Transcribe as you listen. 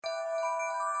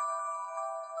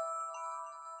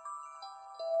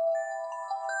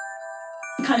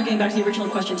kind of getting back to the original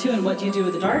question too, and what do you do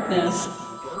with the darkness?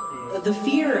 The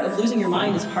fear of losing your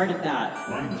mind is part of that.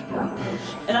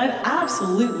 And I've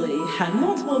absolutely had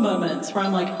multiple moments where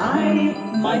I'm like, I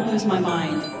might lose my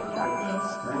mind.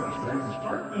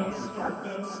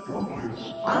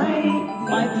 I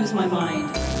might lose my mind.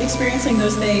 Experiencing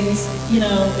those things,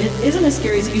 it isn't as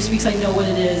scary as it used to be because I know what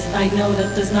it is. I know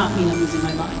that does not mean I'm losing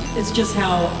my mind. It's just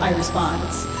how I respond.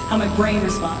 It's how my brain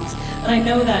responds. And I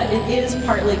know that it is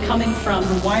partly coming from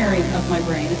the wiring of my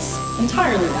brain. It's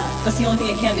entirely that. That's the only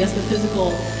thing it can be. That's the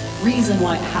physical reason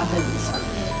why it happens.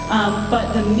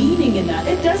 But the meaning in that,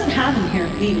 it doesn't have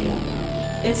inherent meaning.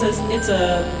 It's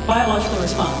a biological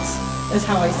response, is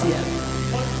how I see it.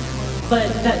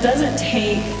 But that doesn't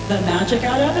take the magic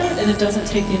out of it, and it doesn't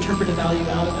take the interpretive value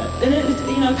out of it. And it,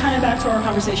 kind of back to our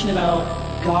conversation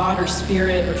about God or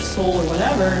spirit or soul or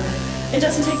whatever, it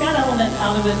doesn't take that element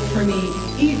out of it for me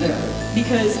either.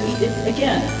 Because,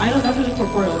 again, I don't know if it's a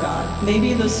corporeal God.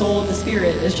 Maybe the soul and the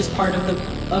spirit is just part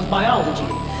of biology.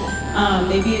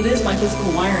 Maybe it is my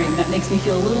physical wiring that makes me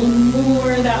feel a little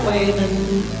more that way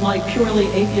than like purely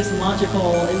atheist and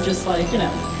logical and just like,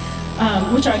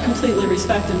 which I completely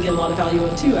respect and get a lot of value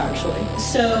of too, actually.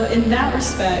 So in that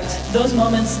respect, those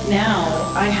moments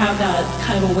now, I have that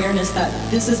kind of awareness that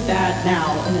this is bad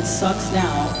now and it sucks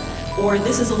now, or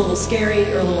this is a little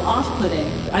scary or a little off-putting.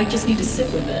 I just need to sit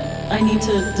with it. I need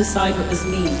to decide what this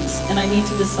means, and I need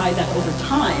to decide that over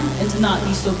time and to not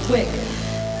be so quick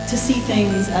to see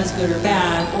things as good or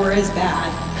bad, or as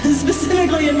bad,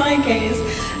 specifically in my case,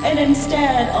 and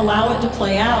instead allow it to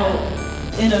play out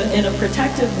in a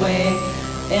protective way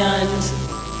and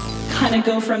kind of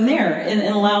go from there and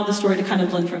allow the story to kind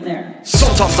of blend from there.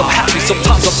 Sometimes I'm happy,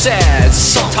 sometimes I'm sad.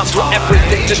 Sometimes we're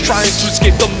everything, just trying to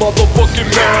escape the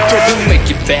motherfucking mad. Doesn't make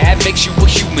you bad, makes you a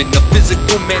human, a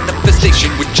physical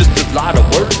manifestation with just a lot of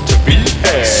work to be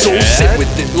had. So sit with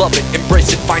it, love it,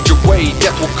 embrace it, find your way.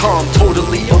 Death will come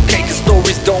totally okay, cause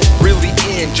stories don't really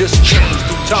end, just change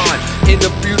through time. In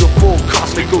a beautiful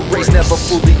cosmic erase, never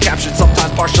fully captured,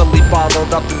 sometimes partially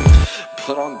followed up and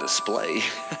put on display.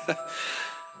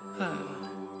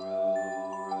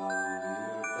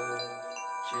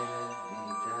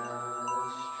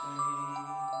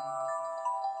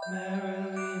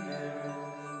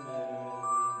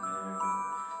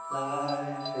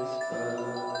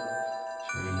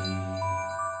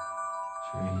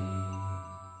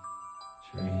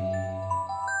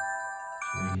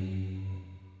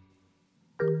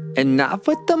 Enough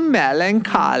with the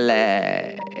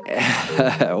melancholy.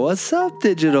 What's up,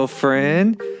 digital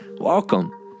friend?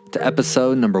 Welcome to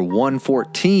episode number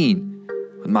 114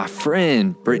 with my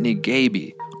friend Brittany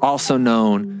Gabey, also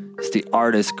known as the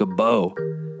artist Gabeaux.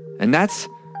 And that's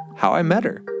how I met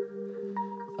her.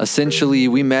 Essentially,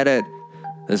 we met at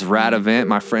this rad event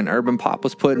my friend Urban Pop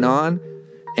was putting on,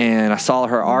 and I saw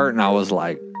her art and I was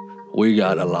like, we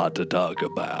got a lot to talk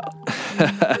about.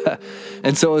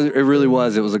 And so it really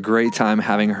was. It was a great time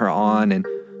having her on, and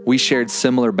we shared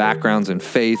similar backgrounds in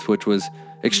faith, which was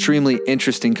extremely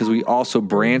interesting because we also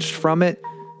branched from it,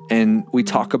 and we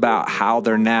talk about how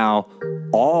they're now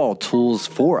all tools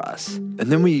for us.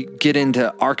 And then we get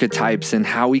into archetypes and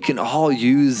how we can all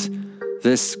use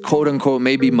this quote unquote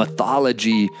maybe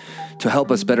mythology to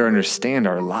help us better understand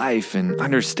our life and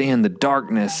understand the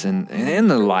darkness and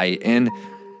the light. And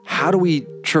how do we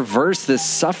traverse this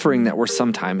suffering that we're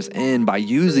sometimes in by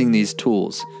using these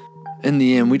tools? In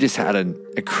the end, we just had an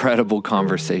incredible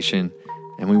conversation,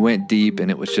 and we went deep,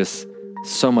 and it was just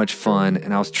so much fun,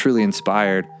 and I was truly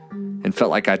inspired and felt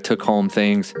like I took home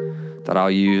things that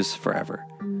I'll use forever.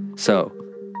 So,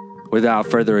 without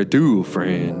further ado,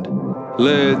 friend,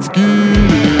 let's get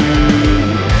it!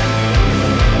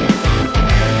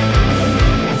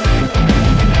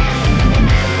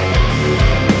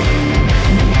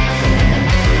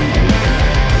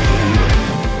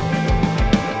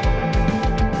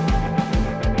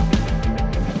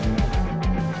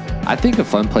 I think a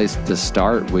fun place to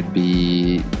start would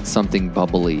be something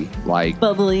bubbly, like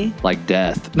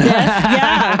death.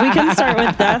 Yeah, we can start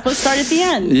with death. Let's start at the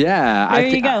end. Yeah, there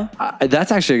you go.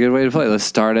 That's actually a good way to play. Let's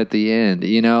start at the end.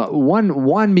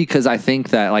 One because I think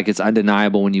that like it's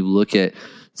undeniable when you look at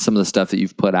some of the stuff that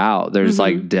you've put out. There's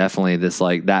like definitely this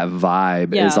like that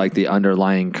vibe is like the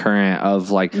underlying current of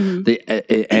like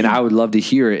and I would love to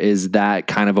hear it. Is that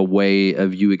kind of a way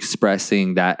of you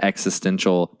expressing that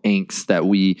existential angst that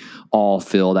we all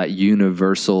feel, that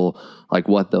universal like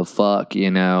what the fuck,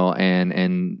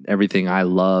 and everything I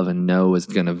love and know is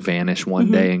going to vanish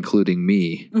one day, including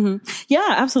me.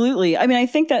 Yeah, absolutely. I mean, I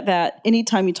think that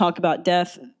anytime you talk about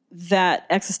death, that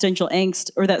existential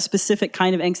angst or that specific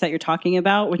kind of angst that you're talking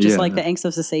about, which is like the angst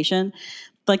of cessation,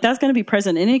 like that's going to be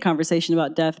present in any conversation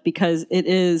about death because it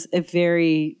is a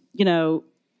very,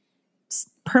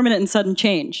 permanent and sudden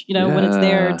change. When it's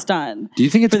there, it's done. Do you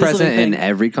think it's present in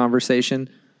every conversation?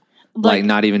 Like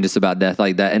not even just about death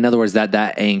like that. In other words, that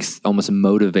angst almost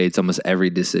motivates almost every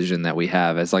decision that we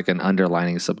have as like an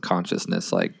underlining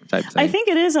subconsciousness like type thing. I think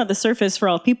it is on the surface for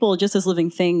all people just as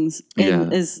living things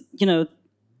and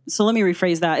so let me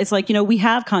rephrase that. It's like, we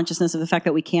have consciousness of the fact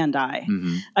that we can die.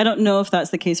 Mm-hmm. I don't know if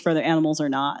that's the case for other animals or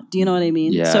not. Do you know what I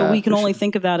mean? Yeah, so we can only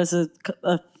think of that as a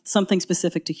something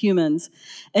specific to humans.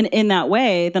 And in that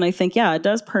way, then I think, it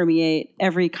does permeate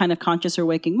every kind of conscious or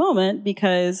waking moment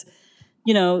because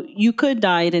you could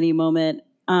die at any moment.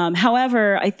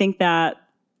 However, I think that,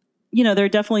 there are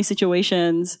definitely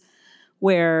situations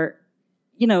where,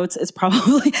 it's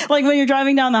probably like when you're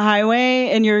driving down the highway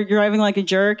and you're driving like a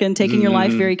jerk and taking your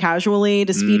life very casually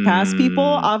to speed past people.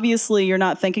 Obviously, you're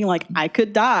not thinking like, I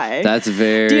could die. That's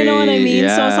very... Do you know what I mean?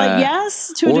 Yeah. So it's like,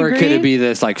 yes, to a degree. Or could it be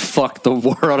this like, fuck the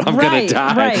world, I'm going to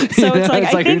die. Right. So it's like,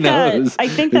 I think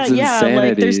that, insanity.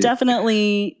 like there's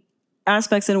definitely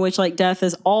aspects in which like death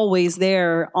is always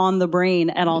there on the brain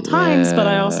at all times, but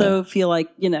I also feel like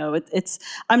it's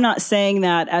I'm not saying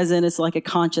that as in it's like a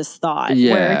conscious thought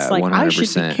where it's like 100%. I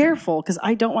should be careful because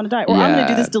I don't want to die or I'm going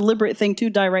to do this deliberate thing to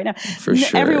die right now. For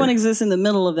sure. Everyone exists in the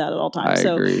middle of that at all times.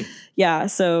 I agree.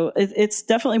 So it's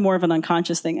definitely more of an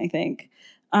unconscious thing, I think,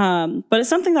 but it's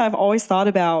something that I've always thought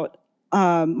about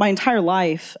my entire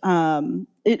life.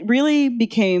 It really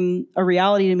became a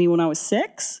reality to me when I was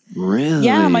 6. Really?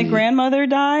 Yeah, my grandmother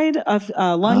died of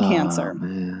lung cancer.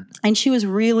 Man. And she was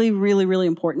really, really, really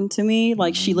important to me.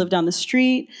 Like she lived down the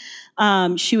street.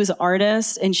 She was an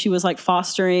artist and she was like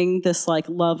fostering this like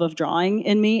love of drawing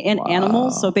in me and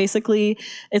animals. So basically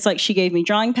it's like she gave me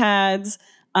drawing pads,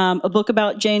 a book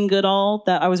about Jane Goodall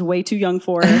that I was way too young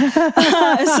for,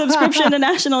 a subscription to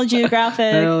National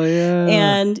Geographic. Hell yeah.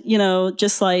 And,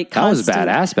 just like that was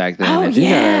badass back then. Oh, if you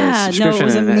got a subscription it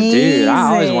was amazing. Dude,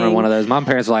 I always wanted one of those. My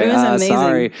parents were like,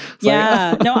 sorry. It's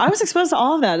No, I was exposed to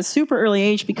all of that at a super early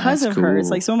age because of her. It's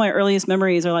like some of my earliest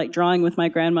memories are like drawing with my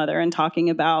grandmother and talking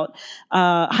about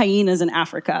hyenas in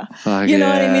Africa. You know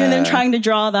what I mean? And then trying to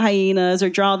draw the hyenas or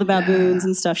draw the baboons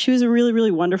and stuff. She was a really,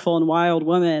 really wonderful and wild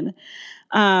woman.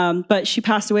 But she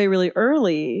passed away really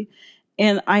early.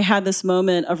 And I had this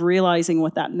moment of realizing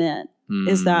what that meant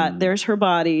is that there's her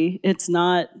body. It's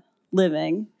not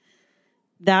living.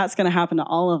 That's going to happen to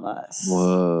all of us.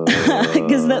 Whoa.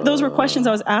 Because those were questions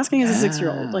I was asking as a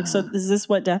 6-year-old. Like, so is this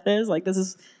what death is? Like, this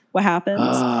is what happens?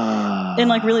 And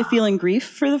like really feeling grief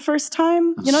for the first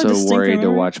time. I'm so worried to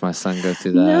watch my son go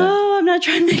through that. No, I'm not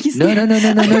trying to make you No.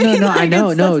 I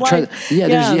know. No.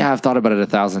 I've thought about it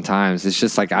 1,000 times. It's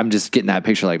just like, I'm just getting that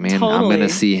picture like, man, totally. I'm going to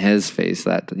see his face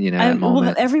that, that moment.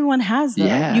 Well, everyone has that.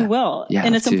 Yeah. You will. Yeah,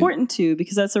 and it's important too,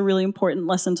 because that's a really important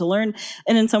lesson to learn.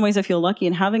 And in some ways I feel lucky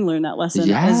in having learned that lesson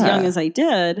as young as I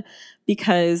did.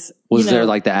 Because was there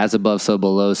like the as above, so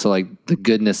below? So like the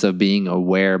goodness of being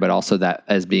aware, but also that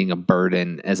as being a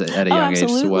burden at a young age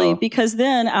as well. Because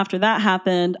then after that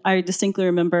happened, I distinctly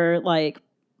remember like,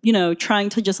 trying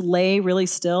to just lay really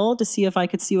still to see if I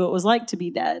could see what it was like to be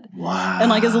dead. Wow.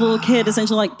 And like as a little kid,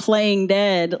 essentially like playing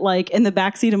dead, like in the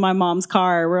backseat of my mom's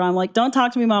car where I'm like, don't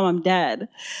talk to me, Mom, I'm dead.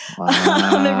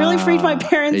 Wow. It really freaked my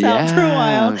parents out for a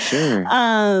while.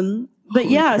 Sure.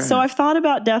 But so I've thought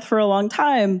about death for a long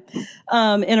time,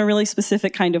 in a really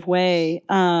specific kind of way.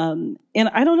 And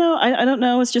I don't know. I don't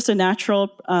know. It's just a natural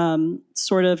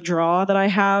sort of draw that I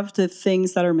have to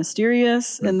things that are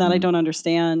mysterious and that I don't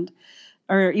understand,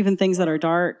 or even things that are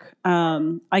dark.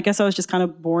 I guess I was just kind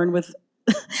of born with,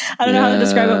 I don't know how to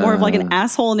describe it, more of like an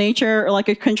asshole nature or like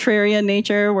a contrarian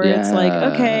nature where it's like,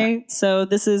 okay, so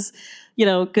this is,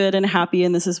 good and happy.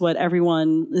 And this is what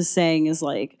everyone is saying is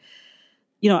like,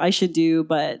 I should do,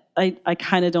 but I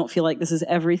kind of don't feel like this is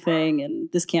everything and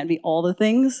this can't be all the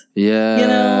things.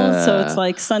 Yeah. So it's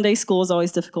like Sunday school is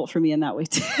always difficult for me in that way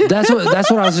too. That's what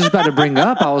I was just about to bring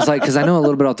up. I was like, because I know a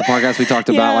little bit about the podcast. We talked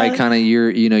about like kind of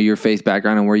your faith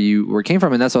background and where you came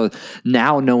from. And that's what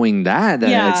now knowing that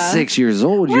at 6 years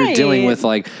old, you're dealing with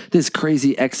like this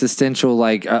crazy existential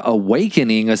like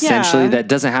awakening essentially that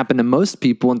doesn't happen to most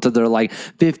people until they're like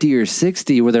 50 or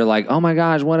 60 where they're like, oh my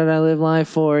gosh, what did I live life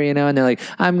for? And they're like,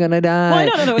 I'm going to die. Well, I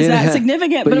don't know that it was that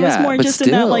significant, but it was more just still,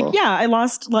 in that like, I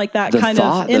lost like that kind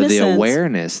of innocence. The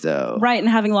awareness though. Right. And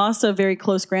having lost a very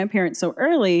close grandparent so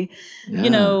early,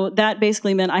 that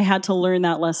basically meant I had to learn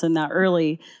that lesson that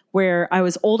early where I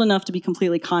was old enough to be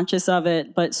completely conscious of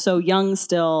it, but so young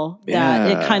still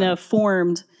that it kind of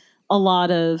formed a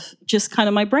lot of just kind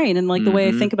of my brain and like the way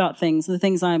I think about things, the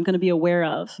things I'm going to be aware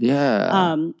of.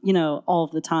 Yeah. You know, all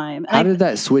of the time. How did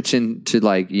that switch into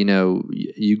like, you know,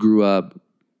 you grew up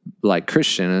like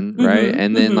Christian, right?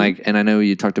 And then like, and I know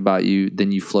you talked about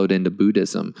then you flowed into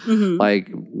Buddhism. Like,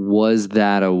 was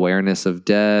that awareness of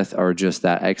death or just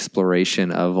that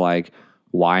exploration of like,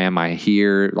 why am I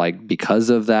here? Like, because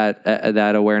of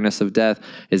that awareness of death,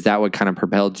 is that what kind of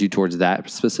propelled you towards that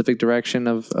specific direction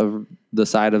of the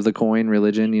side of the coin,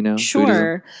 religion, you know?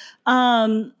 Sure.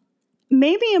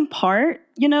 Maybe in part,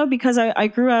 you know, because I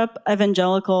grew up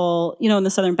evangelical, you know, in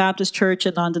the Southern Baptist Church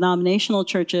and non-denominational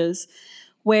churches,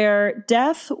 where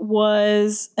death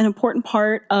was an important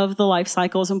part of the life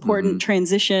cycle, is important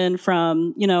transition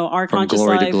from, you know, our conscious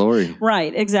glory life. to glory.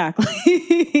 Right,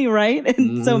 exactly. Right?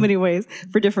 In so many ways.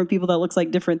 For different people, that looks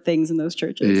like different things in those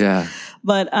churches. Yeah.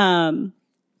 But,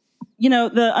 you know,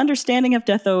 the understanding of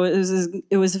death, though,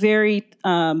 it was very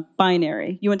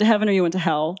binary. You went to heaven or you went to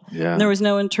hell. Yeah. And there was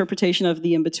no interpretation of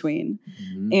the in-between.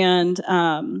 And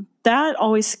that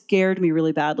always scared me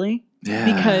really badly.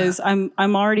 Yeah. Because I'm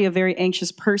already a very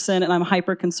anxious person and I'm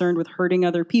hyper concerned with hurting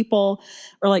other people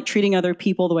or like treating other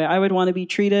people the way I would want to be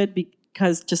treated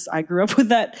because just I grew up with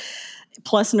that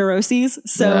plus neuroses.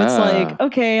 So it's like,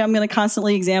 okay, I'm going to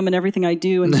constantly examine everything I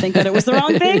do and think that it was the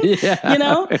wrong thing, you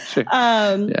know? Sure.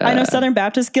 I know Southern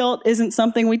Baptist guilt isn't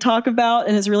something we talk about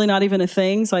and is really not even a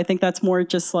thing. So I think that's more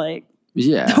just like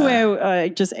the way I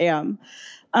just am.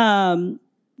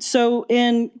 So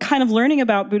in kind of learning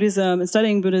about Buddhism and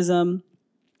studying Buddhism,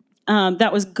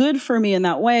 that was good for me in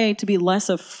that way to be less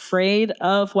afraid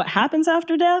of what happens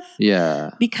after death.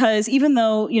 Yeah. Because even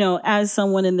though, you know, as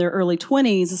someone in their early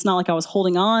 20s, it's not like I was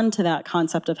holding on to that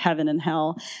concept of heaven and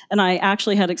hell. And I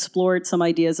actually had explored some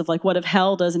ideas of like, what if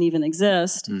hell doesn't even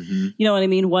exist? You know what I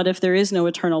mean? What if there is no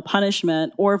eternal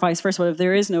punishment or vice versa? What if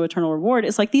there is no eternal reward?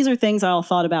 It's like, these are things I all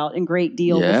thought about in great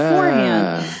deal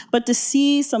beforehand. But to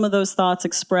see some of those thoughts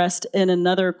expressed in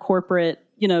another corporate,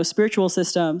 you know, spiritual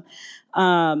system,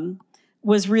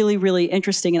 was really, really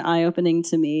interesting and eye-opening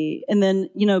to me. And then,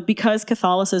 you know, because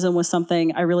Catholicism was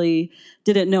something I really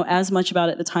didn't know as much about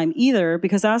at the time either,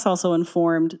 because that's also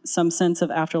informed some sense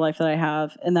of afterlife that I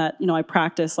have, and that, you know, I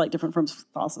practice like different forms of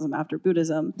Catholicism after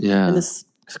Buddhism. Yeah. And this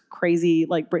crazy,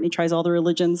 like Brittany tries all the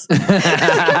religions. I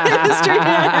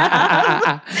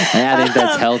think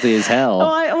that's healthy as hell.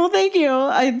 Well, thank you.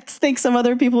 I think some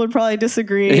other people would probably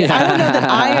disagree. I don't know that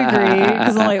I agree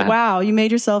because I'm like, wow, you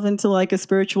made yourself into like a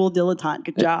spiritual dilettante.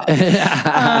 Good job.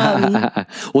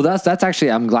 Well, that's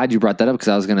actually, I'm glad you brought that up because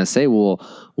I was going to say, well,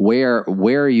 where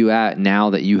are you at now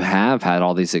that you have had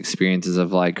all these experiences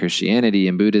of like Christianity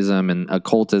and Buddhism and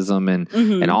occultism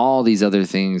and all these other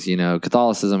things, you know,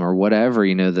 Catholicism or whatever,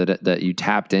 you know, that you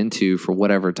tapped into for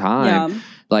whatever time. Yeah.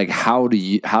 Like, how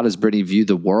does Brittany view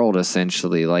the world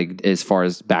essentially, like as far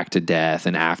as back to death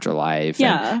and afterlife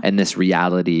and this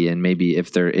reality, and maybe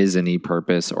if there is any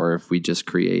purpose or if we just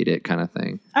create it kind of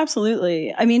thing?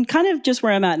 Absolutely. I mean, kind of just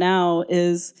where I'm at now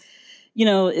is, you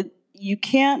know, you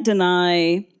can't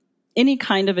deny any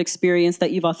kind of experience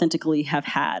that you've authentically have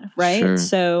had, right? Sure.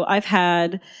 So I've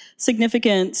had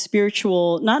significant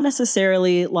spiritual, not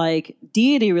necessarily like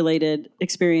deity related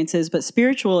experiences, but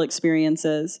spiritual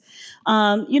experiences,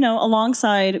 you know,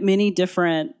 alongside many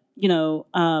different, you know,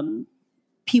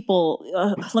 people,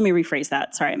 let me rephrase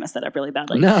that. Sorry, I messed that up really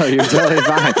badly. No, you're totally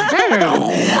fine.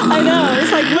 I know.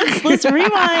 It's like, let's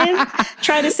rewind.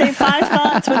 Try to say 5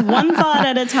 thoughts with 1 thought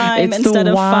at a time instead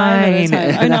of 5 at a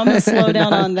time. I know, I'm going to slow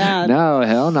down on that. No,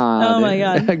 hell no. Oh my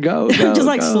God. go. Just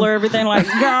like slur everything like,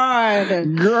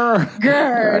 GARD.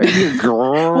 GARD.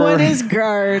 What is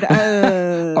GARD?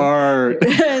 Art.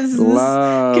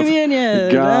 Love.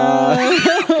 Communion. God.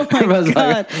 Oh my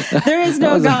God. There is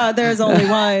no God. There is only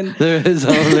wine. There is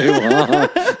only one.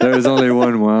 There's only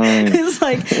one wine. It's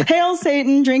like, hail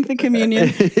Satan, drink the communion.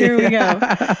 Here we go.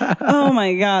 Oh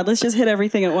my God. Let's just hit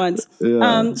everything at once.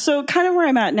 Yeah. So kind of where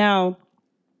I'm at now,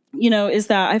 you know, is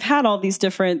that I've had all these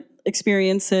different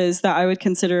experiences that I would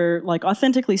consider like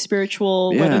authentically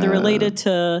spiritual, whether they're related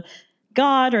to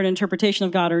God or an interpretation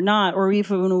of God or not, or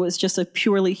even when it was just a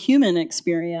purely human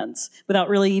experience without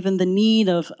really even the need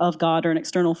of God or an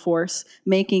external force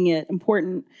making it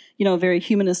important. You know, a very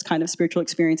humanist kind of spiritual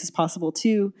experience is possible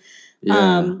too.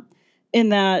 Yeah. In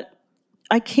that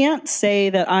I can't say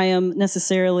that I am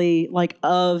necessarily like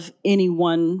of any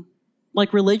one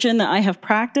like religion that I have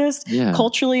practiced. Yeah.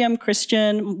 Culturally, I'm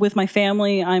Christian. With my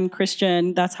family, I'm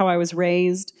Christian. That's how I was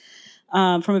raised.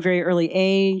 From a very early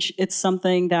age. It's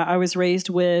something that I was raised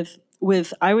with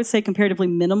I would say, comparatively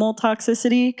minimal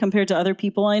toxicity compared to other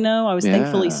people I know. I was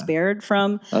thankfully spared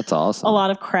from That's awesome. a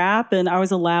lot of crap, and I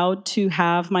was allowed to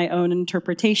have my own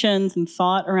interpretations and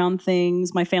thought around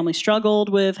things. My family struggled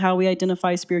with how we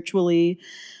identify spiritually,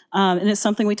 and it's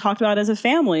something we talked about as a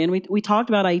family, and we talked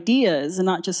about ideas and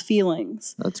not just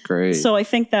feelings. That's great. So I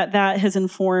think that has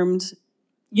informed,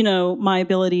 my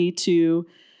ability to,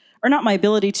 or not my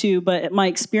ability to, but my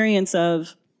experience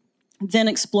of then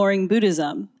exploring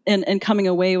Buddhism and coming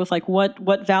away with like,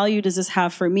 what value does this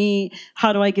have for me?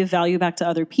 How do I give value back to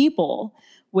other people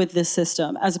with this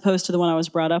system as opposed to the one I was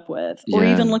brought up with? Or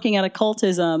even looking at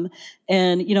occultism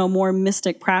and, more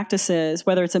mystic practices,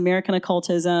 whether it's American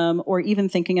occultism or even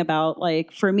thinking about,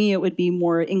 like, for me, it would be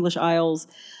more English Isles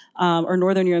or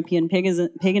Northern European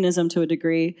paganism to a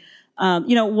degree.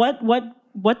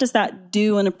 What does that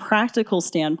do in a practical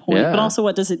standpoint, but also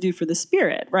what does it do for the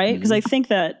spirit, right? Because I think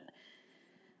that,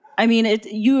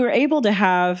 you are able to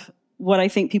have what I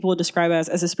think people would describe as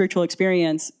a spiritual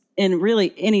experience in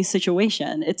really any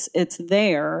situation. It's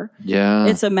there. Yeah.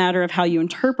 It's a matter of how you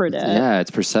interpret it. Yeah, it's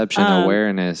perception,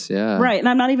 awareness. Yeah. Right. And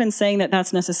I'm not even saying that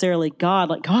that's necessarily God.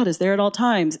 Like, God is there at all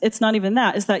times. It's not even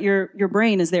that. It's that your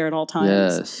brain is there at all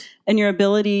times. Yes. And your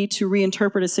ability to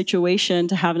reinterpret a situation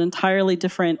to have an entirely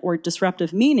different or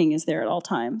disruptive meaning is there at all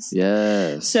times.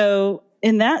 Yes. So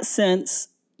in that sense,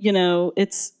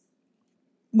 it's,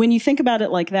 when you think about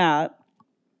it like that,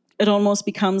 it almost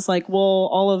becomes like, well,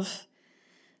 all of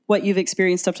what you've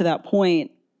experienced up to that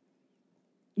point,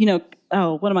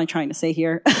 what am I trying to say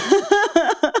here?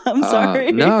 I'm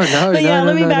sorry. No. But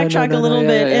let me backtrack a little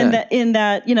bit. In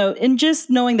that, in just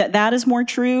knowing that is more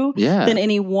true than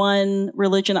any one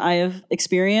religion I have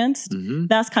experienced. Mm-hmm.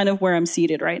 That's kind of where I'm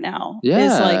seated right now. Yeah.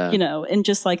 Is like, in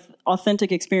just like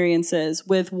authentic experiences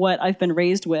with what I've been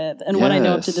raised with and what I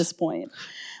know up to this point.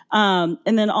 And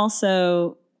then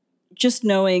also just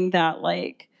knowing that,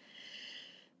 like,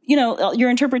 your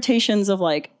interpretations of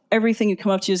like everything you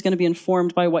come up to is going to be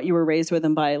informed by what you were raised with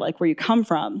and by like where you come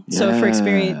from. Yeah.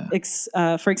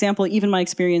 So for example, even my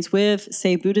experience with,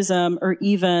 say, Buddhism, or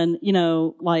even,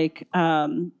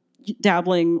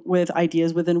 dabbling with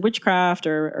ideas within witchcraft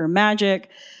or magic,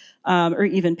 or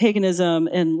even paganism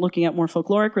and looking at more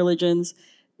folkloric religions,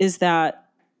 is that,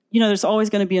 there's always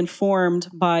going to be informed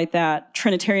by that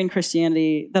Trinitarian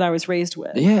Christianity that I was raised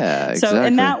with. Yeah, exactly. So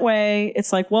in that way,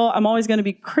 it's like, well, I'm always going to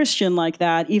be Christian like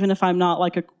that, even if I'm not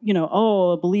like a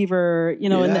believer,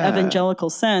 in the evangelical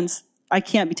sense. I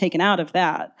can't be taken out of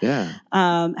that. Yeah.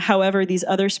 However, these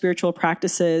other spiritual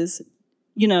practices,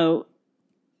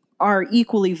 are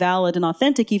equally valid and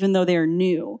authentic, even though they are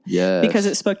new. Yes. Because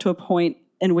it spoke to a point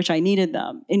in which I needed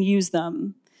them and used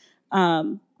them.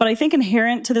 But I think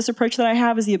inherent to this approach that I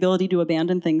have is the ability to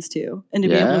abandon things too, and to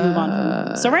be able to move on from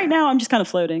them. So right now I'm just kind of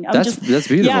floating. That's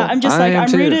beautiful. Yeah, I'm just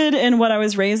I'm rooted in what I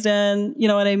was raised in, you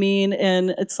know what I mean?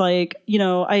 And it's like,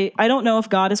 I don't know if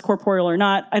God is corporeal or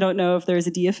not. I don't know if there's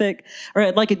a deific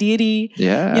or like a deity.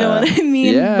 Yeah. You know what I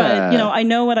mean? Yeah. But, I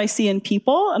know what I see in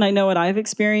people and I know what I've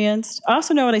experienced. I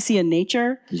also know what I see in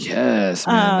nature. Yes,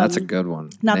 man. That's a good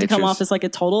one. Not to come off as like a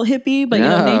total hippie, but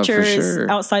nature is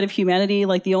outside of humanity,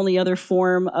 like the only other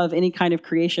form of any kind of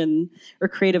creation or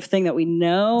creative thing that we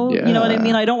know. You know what I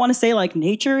mean? I don't want to say like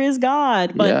nature is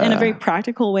God, but in a very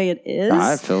practical way it is.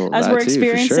 I feel as that we're too,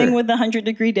 experiencing with the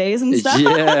 100-degree days and stuff.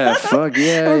 Yeah, fuck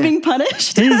yeah. We're being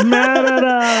punished. He's mad at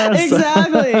us.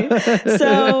 Exactly.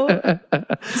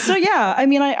 So yeah,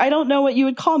 I don't know what you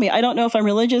would call me. I don't know if I'm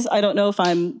religious. I don't know if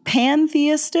I'm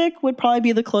pantheistic would probably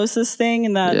be the closest thing,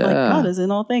 in that like God is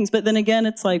in all things. But then again,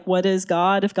 it's like, what is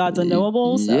God if God's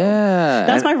unknowable? So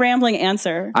that's my rambling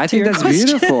answer. I think that's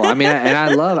beautiful. I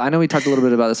know we talked a little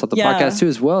bit about this on the podcast too,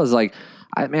 as well, as like,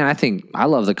 I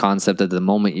love the concept that the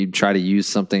moment you try to use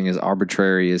something as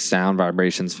arbitrary as sound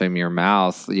vibrations from your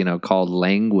mouth, called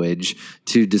language,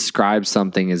 to describe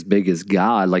something as big as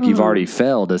God, like you've already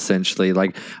failed essentially.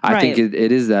 Like, I think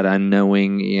it is that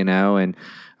unknowing, and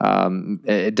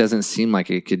it doesn't seem like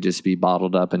it could just be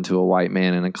bottled up into a white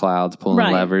man in the clouds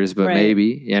pulling levers, but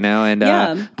maybe,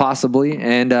 and possibly,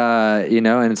 and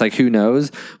and it's like, who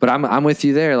knows? But I'm with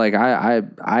you there. Like,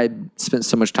 I spent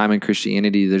so much time in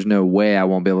Christianity. There's no way I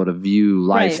won't be able to view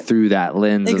life through that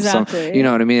lens of some, you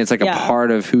know what I mean? It's like a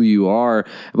part of who you are.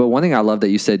 But one thing I love that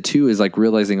you said too is like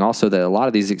realizing also that a lot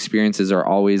of these experiences are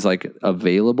always like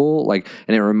available. Like,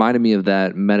 and it reminded me of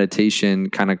that meditation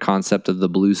kind of concept of the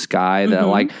blue sky that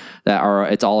like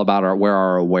it's all about where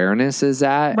our awareness is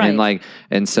at. Right.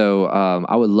 And so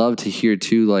I would love to hear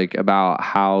too, like, about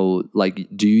how, like,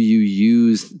 do you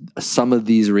use some of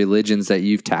these religions that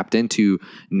you've tapped into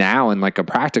now in like a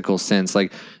practical sense?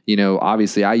 Like, you know,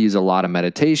 obviously I use a lot of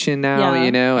meditation now,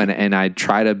 you know, and I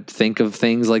try to think of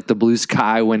things like the blue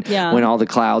sky when all the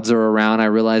clouds are around. I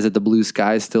realize that the blue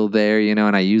sky is still there, you know,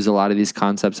 and I use a lot of these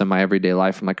concepts in my everyday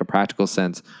life from like a practical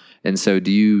sense. And so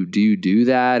do you do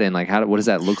that? And like, what does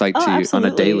that look like to you on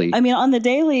a daily? I mean, on the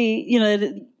daily, you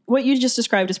know, what you just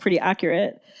described is pretty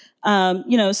accurate.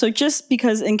 You know, so just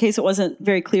because, in case it wasn't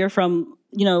very clear from,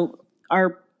 you know,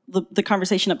 the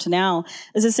conversation up to now,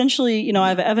 is essentially, you know, I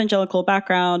have an evangelical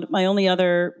background. My only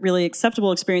other really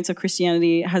acceptable experience of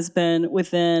Christianity has been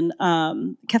within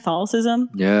Catholicism.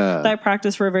 That I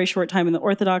practiced for a very short time in the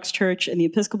Orthodox Church and the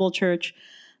Episcopal Church.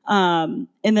 And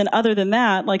then other than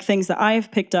that, like things that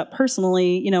I've picked up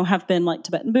personally, you know, have been like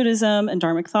Tibetan Buddhism and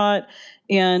Dharmic thought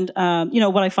and, you know,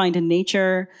 what I find in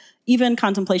nature, even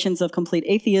contemplations of complete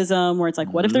atheism, where it's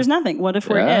like, what if there's nothing? What if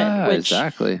we're it? Which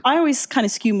I always kind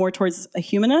of skew more towards a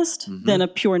humanist than a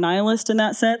pure nihilist in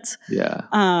that sense.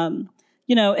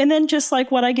 You know, and then just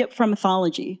like what I get from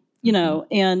mythology, you know,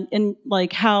 and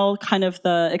like how kind of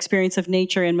the experience of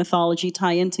nature and mythology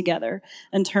tie in together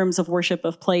in terms of worship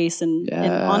of place. And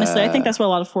honestly, I think that's where a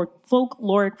lot of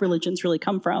folkloric religions really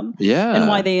come from. And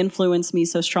why they influence me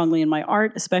so strongly in my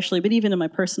art, especially, but even in my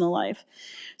personal life.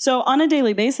 So on a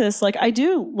daily basis, like I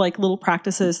do like little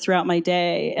practices throughout my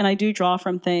day, and I do draw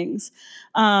from things.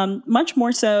 Much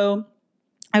more so,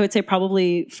 I would say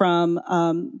probably from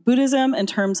Buddhism in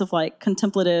terms of like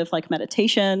contemplative, like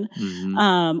meditation,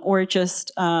 or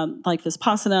just like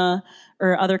Vipassana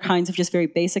or other kinds of just very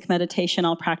basic meditation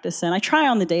I'll practice in. I try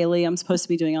on the daily. I'm supposed to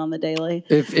be doing it on the daily.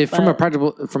 If from a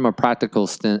practical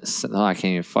stance, I can't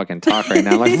even fucking talk right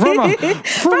now. Like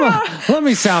let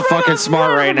me sound fucking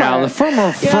smart right now. From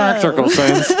a practical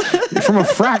sense, from a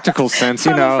practical sense,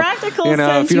 you know,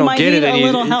 if you don't get it, a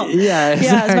little help. Yeah,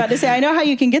 exactly. I was about to say, I know how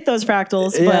you can get those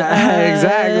fractals, but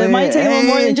exactly. It might take a little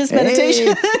more than just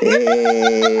meditation.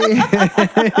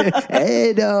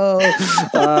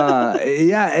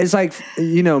 It's like,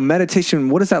 you know, meditation,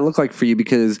 what does that look like for you?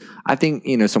 Because I think,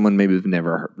 you know, someone maybe who's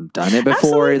never done it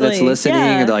before that's listening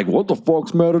and they're like, what the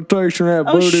fuck's meditation?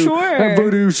 That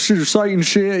voodoo shit, Satan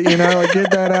shit, you know, like,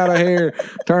 get that out of here.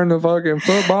 Turn the fucking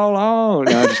football on.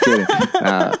 No, I'm just kidding.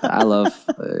 I love,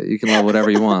 you can love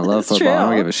whatever you want. Love football. I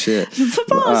don't give a shit.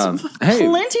 Football is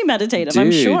plenty meditative, dude,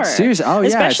 I'm sure. Seriously. Oh,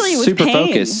 especially with super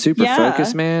pain. Super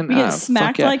focused, man. You get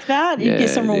smacked like that, you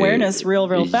get some awareness real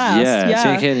fast.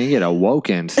 So you get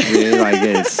awoken. Like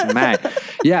get smacked.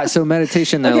 So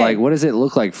meditation though, like, what does it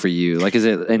look like for you? Like, is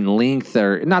it in length,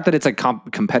 or not that it's like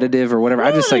competitive or whatever?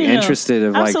 I'm just like interested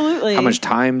of like how much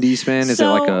time do you spend? Is it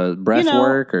like a breath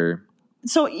work or?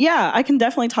 So I can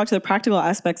definitely talk to the practical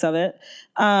aspects of it.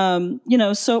 You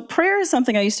know, so prayer is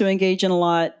something I used to engage in a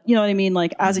lot, you know what I mean?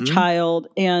 Like as a child,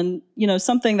 and, you know,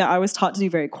 something that I was taught to do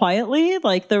very quietly.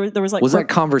 Like there was like, was that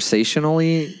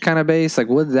conversationally kind of based? Like,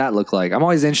 what did that look like? I'm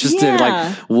always interested,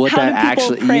 like what how that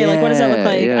actually, pray? Like, what does that look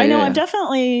like? I know I've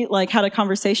definitely like had a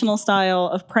conversational style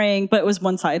of praying, but it was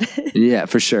one-sided.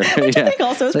 For sure. Which I think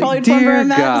also is probably informed around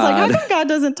that. It's like, how come God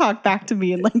doesn't talk back to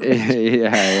me in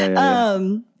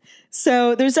language?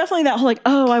 So there's definitely that whole like,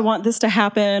 oh, I want this to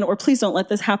happen, or please don't let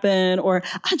this happen, or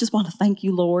I just want to thank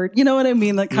you, Lord. You know what I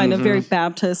mean? That kind of very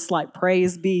Baptist, like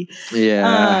praise be.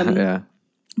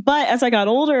 But as I got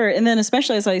older, and then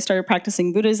especially as I started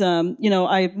practicing Buddhism, you know,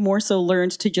 I more so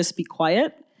learned to just be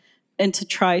quiet and to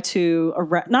try to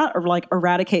not like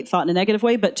eradicate thought in a negative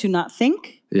way, but to not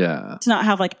think. To not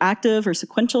have like active or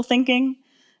sequential thinking.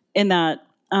 In that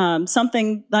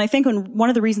something that I think one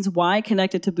of the reasons why I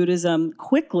connected to Buddhism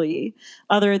quickly,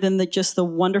 other than just the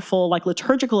wonderful like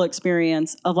liturgical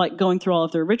experience of like going through all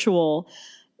of their ritual,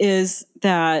 is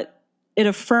that it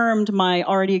affirmed my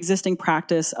already existing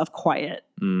practice of quiet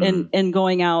and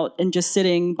going out and just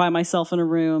sitting by myself in a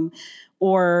room.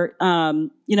 Or,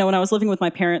 you know, when I was living with my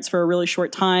parents for a really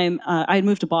short time, I had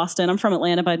moved to Boston. I'm from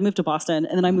Atlanta, but I'd moved to Boston,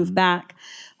 and then I moved back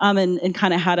and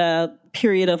kind of had a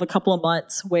period of a couple of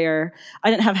months where I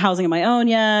didn't have housing of my own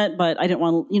yet, but I didn't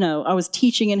want, you know, I was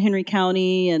teaching in Henry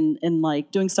County and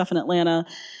like doing stuff in Atlanta.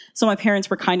 So my parents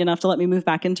were kind enough to let me move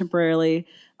back in temporarily.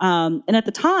 And at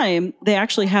the time, they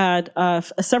actually had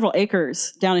several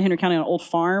acres down in Henry County on an old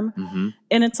farm.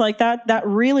 And it's like that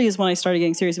really is when I started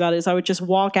getting serious about it, is I would just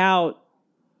walk out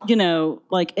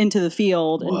like into the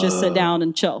field and just sit down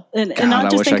and chill and God, not I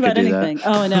just wish think I could about do anything. that.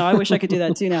 Oh, no, I wish I could do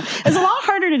that too now. It's a lot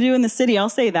harder to do in the city. I'll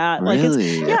say that. Like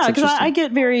Really? it's, That's because I interesting.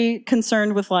 get very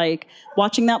concerned with like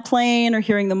watching that plane or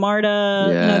hearing the MARTA,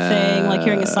 thing, like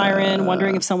hearing a siren,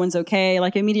 wondering if someone's okay.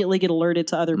 Like I immediately get alerted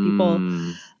to other people.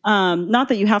 Not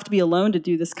that you have to be alone to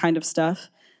do this kind of stuff.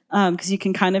 Because you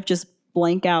can kind of just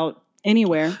blank out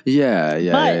anywhere. Yeah.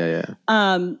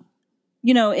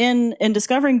 In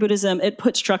discovering Buddhism, it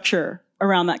put structure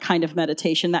around that kind of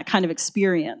meditation, that kind of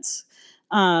experience.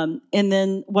 And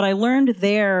then what I learned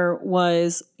there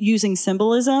was using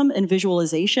symbolism and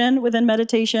visualization within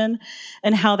meditation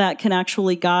and how that can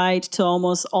actually guide to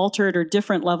almost altered or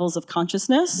different levels of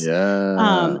consciousness.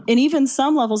 Yeah. And even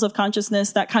some levels of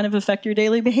consciousness that kind of affect your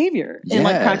daily behavior in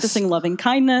like Yes. practicing loving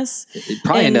kindness. You'd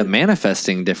probably end up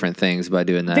manifesting different things by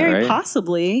doing that, Very right?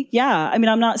 possibly. Yeah. I mean,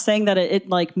 I'm not saying that it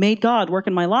like made God work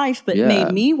in my life, but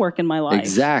made me work in my life.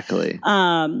 Exactly.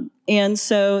 And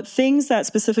so things that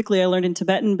specifically I learned in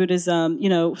Tibetan Buddhism,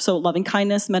 so loving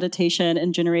kindness, meditation,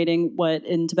 and generating what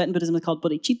in Tibetan Buddhism is called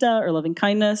bodhicitta or loving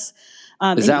kindness.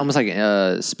 Is that almost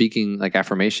like speaking like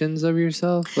affirmations of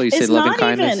yourself? Like you say, It's loving not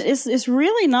kindness? even. It's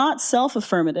really not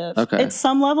self-affirmative. Okay. At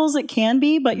some levels it can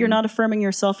be, but you're not affirming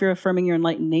yourself. You're affirming your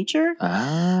enlightened nature,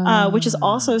 which is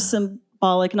also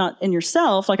symbolic, not in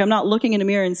yourself. Like I'm not looking in a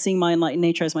mirror and seeing my enlightened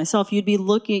nature as myself. You'd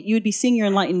be seeing your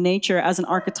enlightened nature as an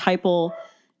archetypal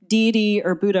deity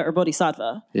or Buddha or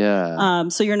Bodhisattva. Yeah.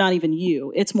 So you're not even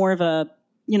you. It's more of a,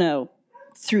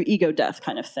 through ego death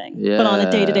kind of thing. Yeah. But on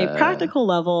a day-to-day practical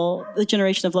level, the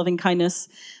generation of loving kindness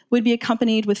would be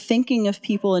accompanied with thinking of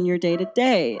people in your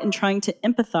day-to-day and trying to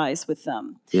empathize with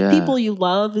them. Yeah. People you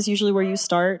love is usually where you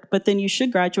start, but then you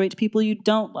should graduate to people you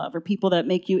don't love or people that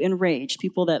make you enraged,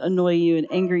 people that annoy you and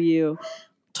anger you.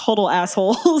 Total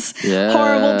assholes,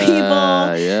 horrible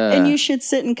people. Yeah. And you should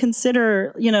sit and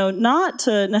consider, not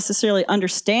to necessarily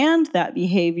understand that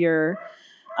behavior,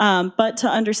 but to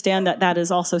understand that that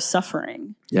is also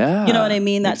suffering. Yeah. You know what I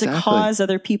mean? That exactly. to cause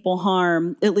other people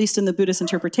harm, at least in the Buddhist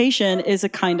interpretation, is a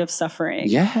kind of suffering.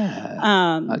 Yeah.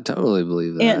 I totally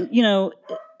believe that. And,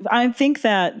 I think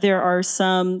that there are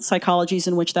some psychologies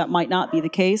in which that might not be the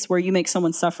case, where you make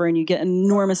someone suffer and you get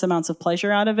enormous amounts of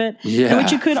pleasure out of it. Yeah, in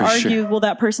which you could argue, sure. well,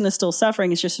 that person is still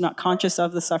suffering. It's just not conscious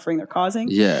of the suffering they're causing.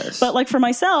 Yes. But like for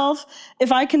myself,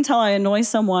 if I can tell I annoy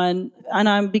someone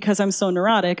and because I'm so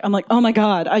neurotic, I'm like, oh my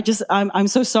God, I'm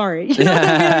so sorry. You know what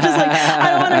I mean? I'm just like,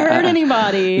 I don't want to hurt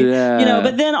anybody. Yeah.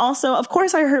 But then also, of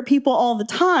course, I hurt people all the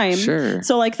time. Sure.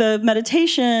 So like the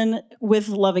meditation with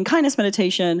loving kindness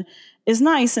meditation is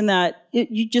nice in that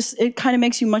it kind of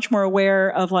makes you much more aware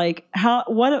of like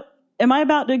what am I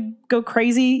about to go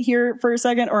crazy here for a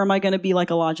second, or am I going to be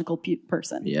like a logical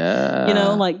person? Yeah.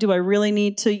 Like, do I really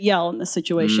need to yell in this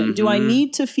situation? Mm-hmm. Do I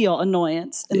need to feel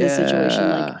annoyance in this situation?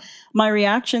 Like my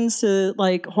reactions to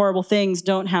like horrible things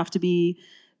don't have to be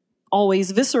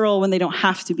always visceral when they don't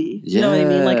have to be. You know what I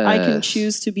mean? Like I can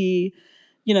choose to be,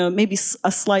 maybe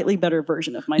a slightly better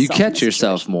version of myself. You catch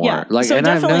yourself more. Yeah. Like, so and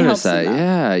I've noticed that.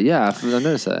 Yeah, I've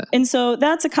noticed that. And so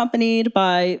that's accompanied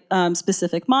by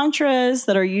specific mantras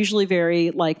that are usually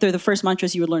very, like, they're the first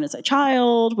mantras you would learn as a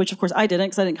child, which of course I didn't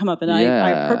because I didn't come up and I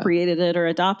appropriated it or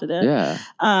adopted it.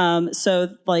 Yeah.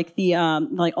 So like the,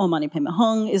 like Om Mani Padme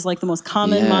Hum is like the most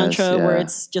common mantra where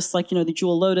it's just like, the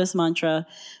jewel lotus mantra,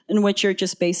 in which you're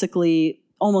just basically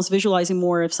almost visualizing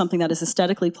more of something that is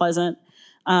aesthetically pleasant.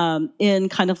 In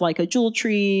kind of like a jewel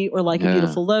tree or like a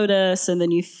beautiful lotus. And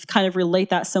then you kind of relate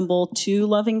that symbol to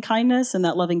loving kindness, and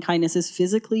that loving kindness is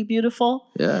physically beautiful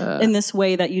in this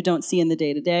way that you don't see in the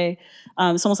day to day.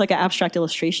 It's almost like an abstract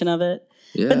illustration of it.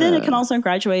 Yeah. But then it can also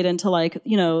graduate into like,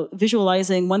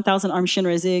 visualizing 1,000 armed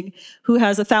Shinra-zig who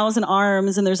has 1,000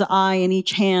 arms and there's an eye in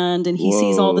each hand and he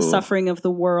sees all the suffering of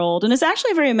the world. And it's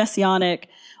actually a very messianic,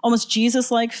 almost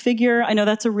Jesus-like figure. I know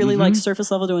that's a really like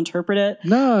surface level to interpret it.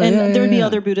 There would be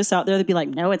other Buddhists out there that'd be like,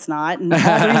 no, it's not. And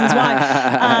all the reasons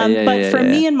why. But for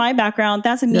me and my background,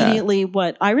 that's immediately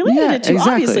what I related it to.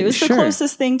 Exactly. Obviously, it was the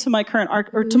closest thing to my current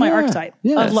my archetype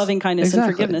of loving kindness and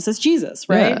forgiveness. It's Jesus,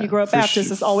 right? You grow up Baptist,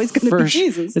 it's always going to be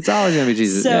Jesus. It's always going to be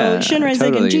Jesus. So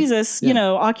Shinra-zig and Jesus,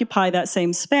 occupy that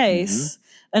same space.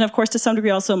 And of course, to some degree,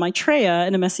 also Maitreya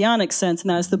in a messianic sense, and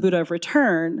that is the Buddha of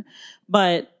return.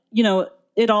 But,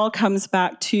 it all comes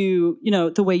back to,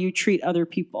 the way you treat other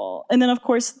people. And then, of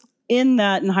course, in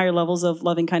that and higher levels of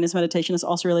loving kindness meditation is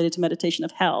also related to meditation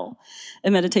of hell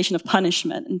and meditation of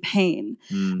punishment and pain.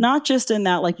 Not just in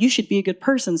that, like, you should be a good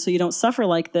person so you don't suffer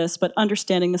like this, but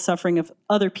understanding the suffering of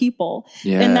other people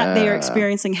and that they are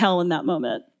experiencing hell in that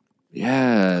moment.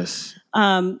 Yes.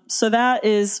 So that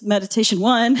is meditation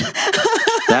one.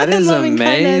 That is loving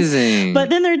amazing. kindness. But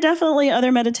then there are definitely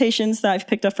other meditations that I've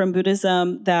picked up from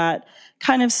Buddhism that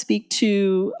kind of speak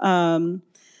to,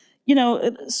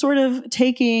 sort of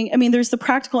taking, there's the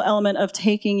practical element of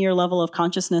taking your level of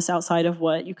consciousness outside of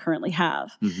what you currently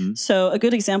have. Mm-hmm. So a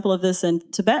good example of this in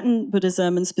Tibetan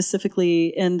Buddhism, and specifically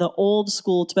in the old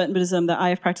school Tibetan Buddhism that I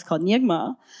have practiced called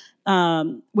Nyingma,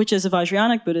 which is a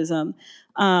Vajrayanic Buddhism,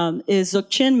 is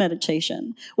Dzogchen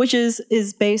meditation, which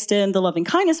is based in the loving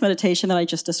kindness meditation that I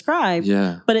just described.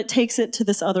 Yeah. But it takes it to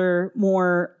this other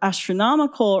more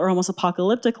astronomical or almost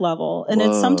apocalyptic level. And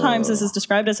it's sometimes this is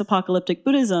described as apocalyptic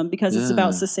Buddhism because it's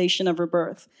about cessation of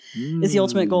rebirth. Is the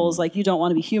ultimate goal is like you don't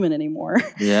want to be human anymore.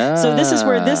 Yeah. So this is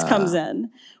where this comes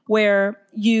in, where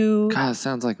you God, it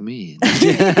sounds like me.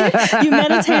 you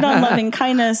meditate on loving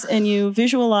kindness and you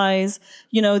visualize,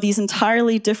 these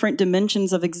entirely different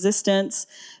dimensions of existence,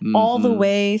 all the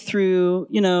way through,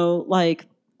 like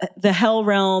the hell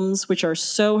realms, which are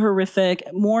so horrific,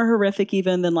 more horrific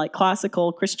even than like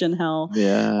classical Christian hell,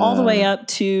 all the way up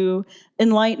to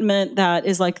enlightenment that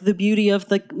is like the beauty of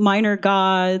the minor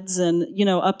gods, and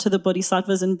up to the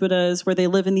bodhisattvas and buddhas, where they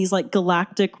live in these like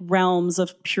galactic realms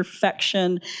of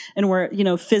perfection, and where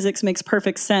physics makes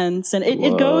perfect sense, and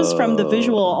it goes from the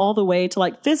visual all the way to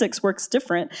like physics works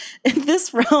different in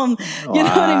this realm, you know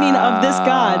what I mean, of this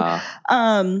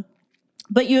god.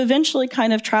 But you eventually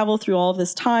kind of travel through all of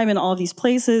this time and all of these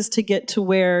places to get to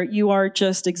where you are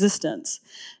just existence.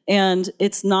 And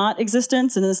it's not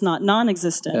existence and it's not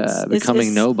non-existence. Yeah,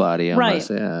 becoming nobody almost,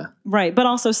 right, yeah. Right, but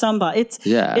also somebody.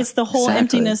 It's the whole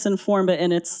emptiness and form, but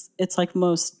and it's like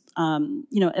most,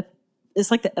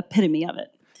 it's like the epitome of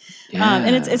it. Yeah.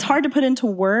 And it's hard to put into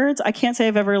words. I can't say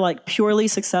I've ever like purely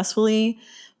successfully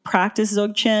practiced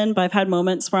Dzogchen, but I've had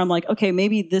moments where I'm like, okay,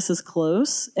 maybe this is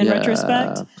close in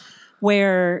retrospect,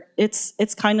 where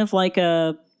it's kind of like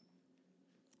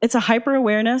it's a hyper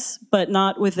awareness, but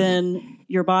not within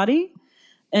your body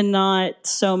and not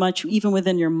so much even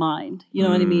within your mind. You know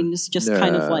what I mean? It's just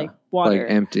kind of like water.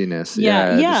 Like emptiness.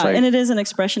 Yeah. Like, and it is an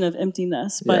expression of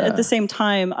emptiness. But at the same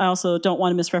time, I also don't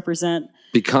want to misrepresent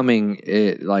becoming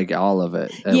it, like all of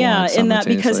it. In that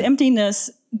because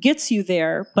emptiness gets you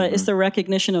there, but it's the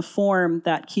recognition of form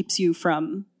that keeps you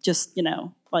from just,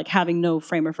 like having no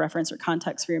frame of reference or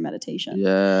context for your meditation.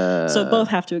 Yeah. So both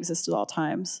have to exist at all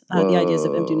times. The ideas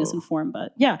of emptiness and form,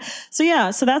 but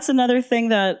So that's another thing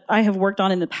that I have worked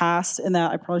on in the past and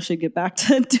that I probably should get back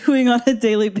to doing on a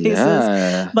daily basis.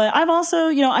 Yeah. But I've also,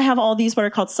 I have all these what are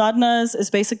called sadhanas. It's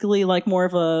basically like more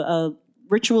of a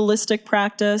ritualistic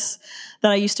practice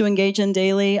that I used to engage in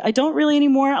daily. I don't really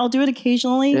anymore. I'll do it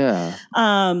occasionally. Yeah.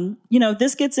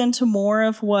 This gets into more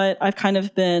of what I've kind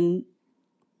of been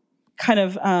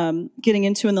getting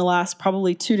into in the last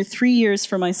probably 2 to 3 years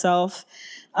for myself,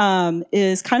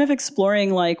 is kind of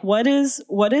exploring like what is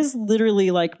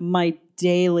literally like my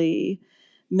daily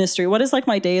mystery. What is like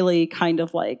my daily kind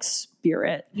of like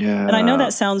spirit? Yeah. And I know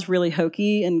that sounds really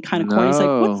hokey and kind of corny. It's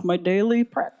like, what's my daily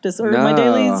practice or my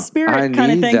daily spirit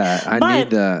kind of thing? I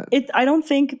need that. I don't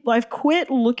think I've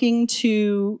quit looking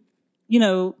to,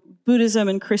 Buddhism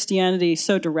and Christianity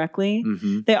so directly.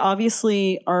 Mm-hmm. They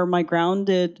obviously are my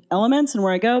grounded elements and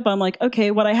where I go, but I'm like, okay,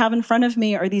 what I have in front of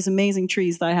me are these amazing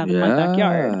trees that I have in my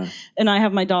backyard. And I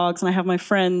have my dogs and I have my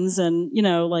friends and,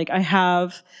 like I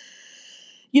have,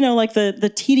 like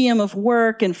the tedium of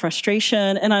work and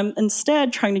frustration. And I'm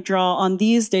instead trying to draw on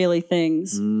these daily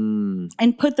things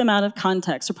and put them out of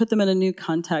context or put them in a new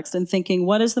context and thinking,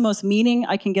 what is the most meaning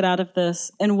I can get out of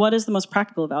this? And what is the most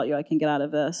practical value I can get out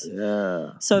of this?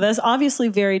 Yeah. So that's obviously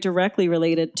very directly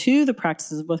related to the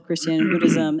practices of both Christianity and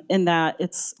Buddhism in that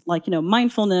it's like,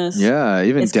 mindfulness. Yeah.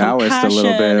 Even Taoist a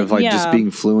little bit of like just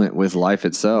being fluent with life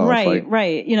itself. Right.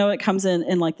 Right. It comes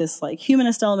in like this like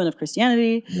humanist element of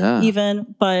Christianity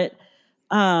even. But,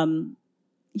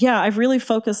 I've really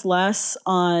focused less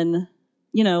on,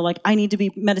 like I need to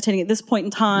be meditating at this point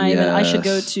in time and I should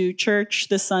go to church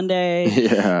this Sunday.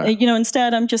 Yeah.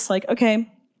 Instead I'm just like, okay,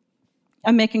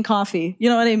 I'm making coffee. You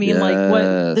know what I mean? Yes.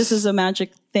 Like this is a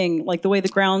magic thing, like the way the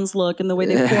grounds look and the way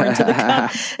they pour into the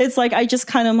cup. It's like, I just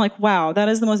kind of like, wow, that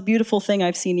is the most beautiful thing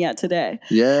I've seen yet today.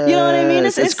 Yeah. You know what I mean?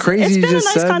 It's crazy. It's been a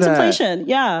nice contemplation. That.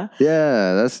 Yeah.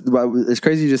 Yeah. It's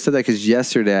crazy you just said that because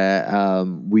yesterday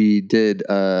we did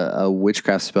a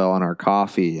witchcraft spell on our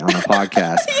coffee on a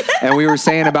podcast. And we were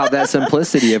saying about that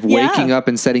simplicity of waking up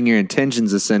and setting your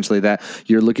intentions, essentially, that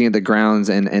you're looking at the grounds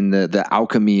and the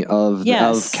alchemy of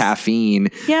caffeine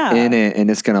in it. And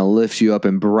it's going to lift you up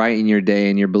and brighten your day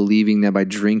and you're believing that by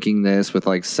drinking this with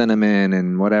like cinnamon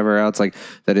and whatever else, like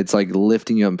that it's like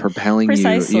lifting you up and propelling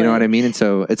Precisely. you know what I mean? And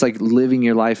so it's like living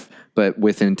your life but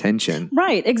with intention.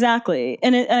 Right, exactly.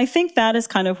 And I think that is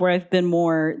kind of where I've been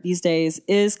more these days,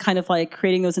 is kind of like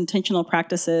creating those intentional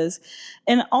practices,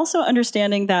 and also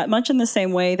understanding that much in the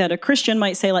same way that a Christian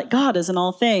might say like God is in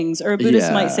all things, or a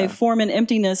Buddhist might say form and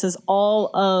emptiness is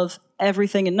all of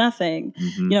everything and nothing.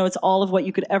 You know, it's all of what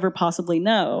you could ever possibly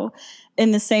know.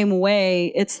 In the same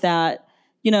way, it's that,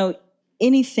 you know,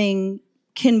 anything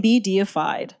can be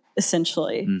deified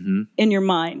essentially in your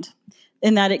mind.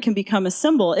 In that it can become a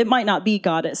symbol. It might not be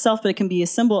God itself, but it can be a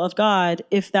symbol of God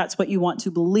if that's what you want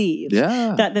to believe.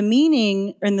 Yeah. That the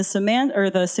meaning and the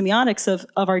semiotics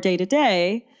of our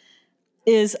day-to-day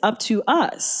is up to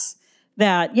us.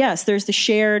 That, yes, there's the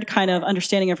shared kind of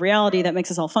understanding of reality that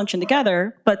makes us all function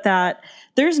together, but that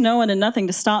there's no one and nothing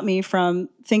to stop me from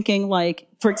thinking like,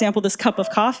 for example, this cup of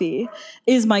coffee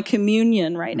is my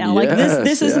communion right now. Like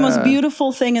this is the most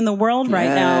beautiful thing in the world right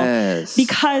now,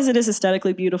 because it is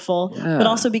aesthetically beautiful, but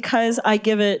also because I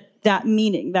give it that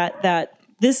meaning, that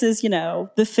this is, you know,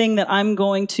 the thing that I'm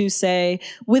going to say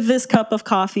with this cup of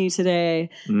coffee today,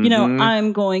 you know,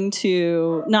 I'm going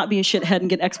to not be a shithead and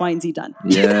get X, Y, and Z done.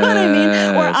 You know what I mean?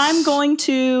 Or I'm going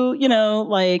to, you know,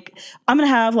 like, I'm going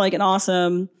to have like an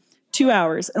awesome 2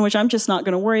 hours in which I'm just not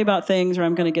going to worry about things, or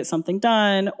I'm going to get something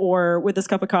done, or with this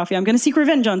cup of coffee, I'm going to seek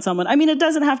revenge on someone. I mean, it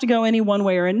doesn't have to go any one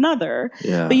way or another,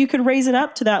 but you could raise it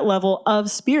up to that level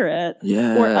of spirit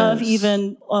or of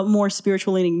even a more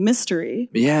spiritual leaning mystery.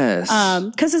 Yes.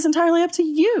 Because it's entirely up to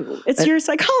you. It's your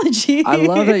psychology. I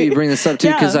love that you bring this up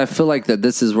too, because I feel like that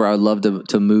this is where I'd love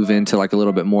to move into like a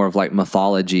little bit more of like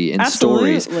mythology and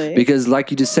stories, because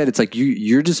like you just said, it's like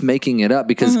you're just making it up,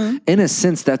 because in a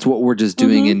sense, that's what we're just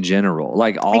doing in general.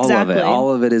 Like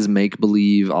all of it is make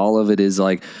believe. All of it is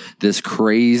like this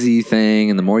crazy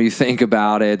thing. And the more you think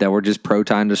about it, that we're just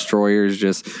proton destroyers,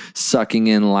 just sucking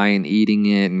in light and eating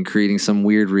it and creating some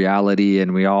weird reality.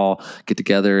 And we all get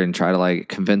together and try to like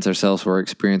convince ourselves we're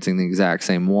experiencing the exact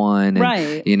same one.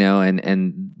 And, you know,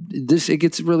 and this, it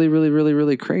gets really, really, really,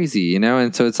 really crazy, you know?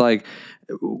 And so it's like,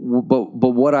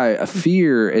 but what I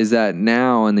fear is that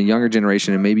now in the younger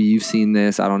generation, and maybe you've seen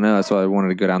this, I don't know, that's why I wanted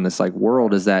to go down this like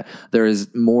world, is that there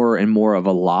is more and more of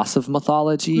a loss of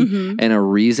mythology and a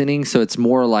reasoning. So it's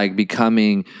more like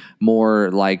becoming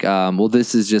more like, well,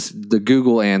 this is just the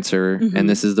Google answer and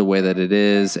this is the way that it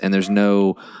is. And there's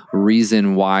no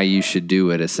reason why you should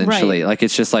do it, essentially. Like,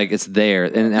 it's just like, it's there.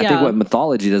 And I think what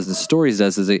mythology does and stories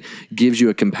does is it gives you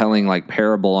a compelling like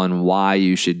parable on why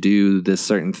you should do this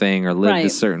certain thing or live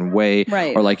this certain way.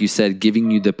 Or like you said, giving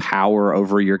you the power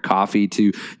over your coffee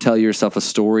to tell yourself a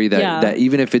story that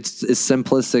even if it's as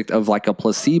simplistic of like a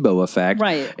placebo effect,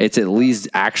 it's at least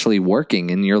actually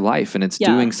working in your life and it's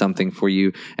doing something for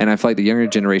you. And I feel like the younger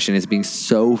generation is being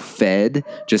so fed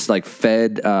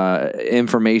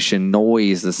information,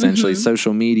 noise, essentially,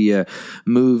 social media,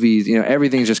 movies, you know,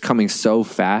 everything's just coming so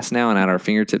fast now and at our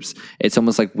fingertips. It's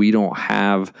almost like we don't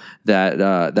have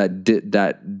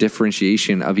that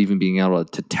differentiation of even being able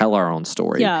to tell our own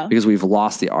story because we've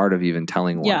lost the art of even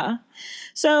telling one.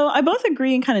 So I both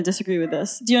agree and kind of disagree with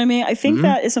this. Do you know what I mean? I think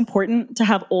that it's important to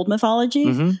have old mythology.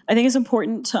 I think it's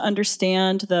important to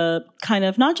understand the kind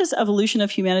of not just evolution of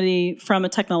humanity from a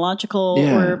technological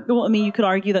or, well, I mean, you could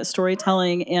argue that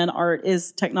storytelling and art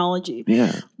is technology.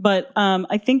 But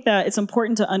I think that it's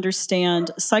important to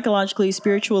understand psychologically,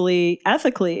 spiritually,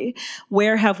 ethically,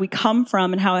 where have we come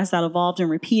from and how has that evolved and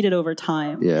repeated over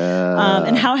time?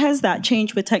 And how has that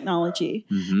changed with technology?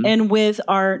 And with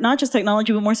our, not just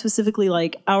technology, but more specifically like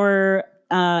our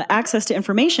access to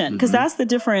information, because that's the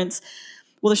difference.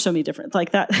 Well, there's so many different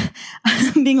like that.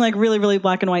 I'm being like really, really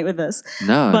black and white with this.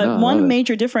 But one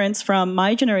major difference from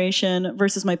my generation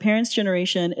versus my parents'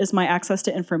 generation is my access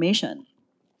to information.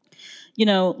 You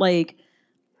know, like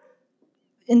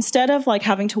instead of like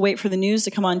having to wait for the news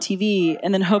to come on TV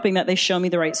and then hoping that they show me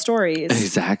the right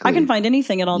stories, I can find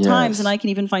anything at all times, and I can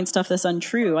even find stuff that's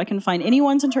untrue. I can find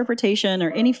anyone's interpretation or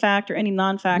any fact or any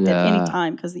non-fact at any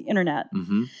time because the internet.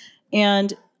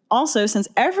 And also, since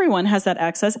everyone has that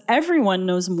access, everyone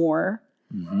knows more,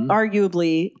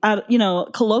 arguably, you know,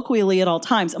 colloquially at all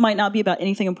times. It might not be about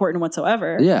anything important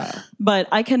whatsoever. But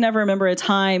I can never remember a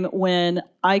time when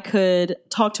I could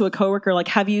talk to a coworker like,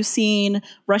 have you seen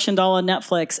Russian Doll on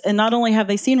Netflix? And not only have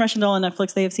they seen Russian Doll on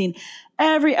Netflix, they have seen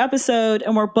every episode,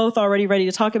 and we're both already ready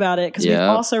to talk about it because we've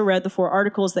also read the 4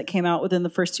 articles that came out within the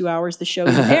first 2 hours the show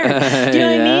aired. Do you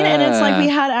know what I mean? And it's like we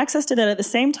had access to that at the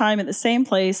same time, at the same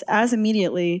place, as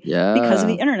immediately because of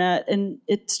the internet, and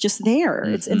it's just there.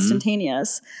 It's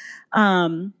instantaneous. So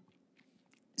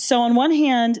on one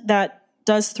hand, that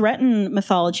does threaten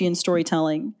mythology and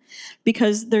storytelling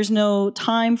because there's no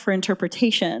time for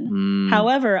interpretation.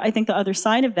 However, I think the other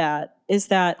side of that is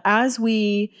that as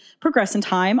we progress in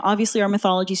time, obviously our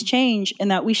mythologies change, and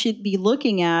that we should be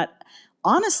looking at,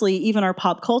 honestly, even our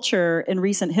pop culture in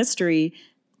recent history,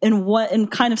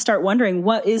 and kind of start wondering,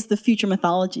 what is the future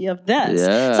mythology of this?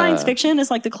 Yeah. Science fiction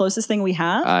is like the closest thing we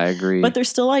have. I agree. But there's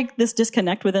still like this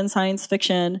disconnect within science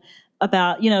fiction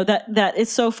about, that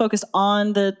it's so focused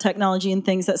on the technology and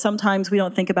things that sometimes we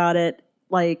don't think about it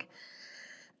like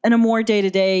in a more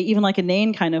day-to-day, even like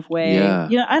inane kind of way.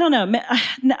 Yeah. I don't know.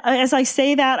 As I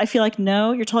say that, I feel like,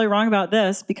 no, you're totally wrong about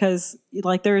this, because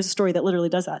like there is a story that literally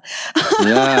does that.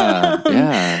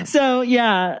 Yeah. So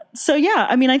yeah.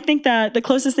 I mean, I think that the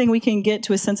closest thing we can get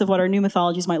to a sense of what our new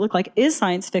mythologies might look like is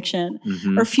science fiction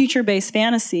or future-based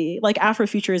fantasy. Like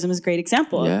Afrofuturism is a great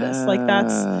example of this. Like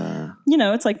that's,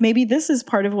 it's like maybe this is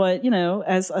part of what,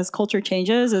 as culture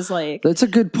changes is like. That's a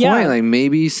good point. Yeah. Like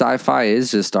maybe sci-fi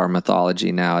is just our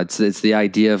mythology now. It's the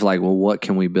idea of like, well, what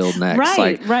can we build next?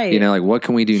 Right. Like what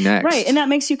can we do next? Right. And that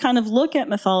makes you kind of look at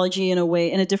mythology in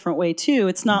a different way too.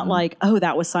 It's not like, oh,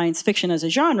 that was science fiction as a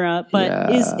genre,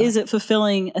 but is it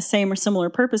fulfilling a same or similar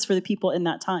purpose for the people in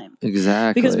that time?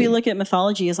 Exactly. Because we look at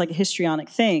mythology as like a histrionic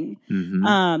thing.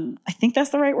 I think that's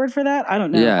the right word for that. I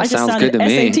don't know. Yeah, I just sounds sounded good to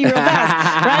me. SAT real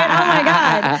fast, right? Oh my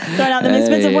God. Throwing out the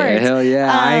misfits of words. Hell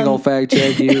yeah. I ain't gonna fact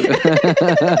check you.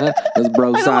 Let's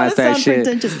bro science that shit.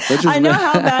 I know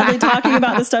how badly talking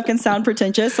about this stuff can sound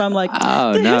pretentious. So I'm like,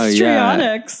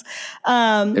 histrionics.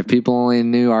 Yeah. If people only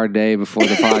knew our day before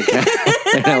the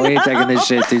podcast, we ain't taking this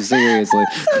shit too seriously.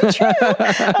 So true.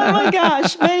 Oh my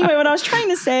gosh. But anyway, what I was trying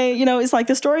to say, is like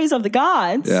the stories of the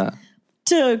gods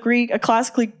to a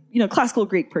classical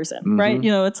Greek person, right?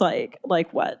 It's like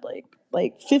what?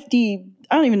 Like 50,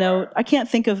 I don't even know. I can't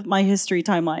think of my history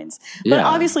timelines. But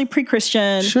obviously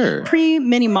pre-Christian,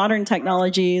 pre-many modern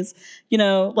technologies,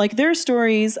 like there are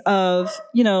stories of,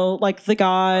 like the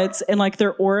gods and like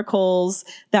their oracles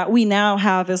that we now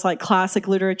have as like classic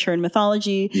literature and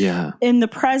mythology. Yeah. In the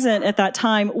present at that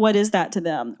time, what is that to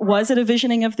them? Was it a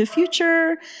visioning of the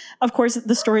future? Of course,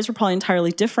 the stories were probably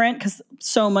entirely different because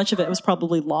so much of it was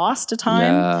probably lost to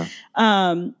time.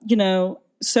 Yeah.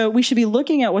 So we should be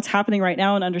looking at what's happening right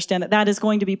now and understand that is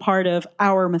going to be part of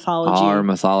our mythology.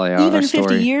 Even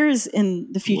 50 years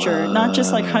in the future, not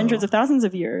just like hundreds of thousands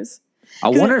of years. I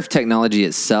wonder if technology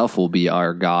itself will be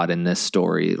our God in this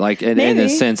story, like in the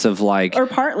sense of like, or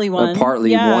partly one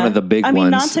of the big ones. I mean,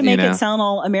 not to make it sound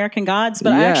all American gods,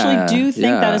 but I actually do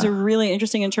think that is a really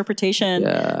interesting interpretation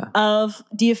of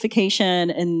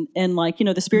deification and like,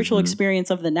 the spiritual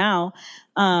experience of the now.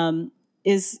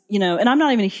 Is, and I'm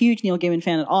not even a huge Neil Gaiman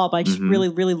fan at all, but I just really,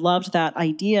 really loved that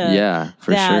idea. Yeah,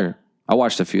 for sure. I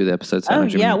watched a few of the episodes. I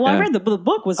read the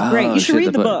book was great. You should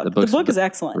read the book. The book is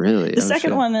excellent. Really? The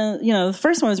second one, the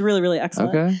first one was really, really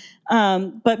excellent. Okay.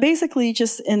 But basically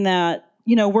just in that,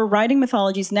 we're writing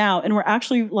mythologies now and we're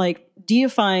actually like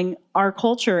deifying our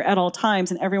culture at all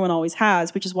times, and everyone always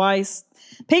has, which is why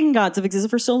pagan gods have existed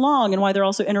for so long and why they're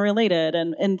also interrelated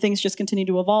and things just continue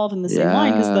to evolve in the same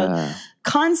line because the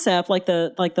concept, like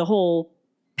the whole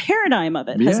paradigm of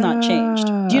it has not changed.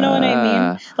 Do you know what I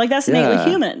mean? Like that's innately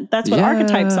human. That's what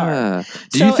archetypes are.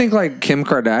 Do you think like Kim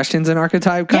Kardashian's an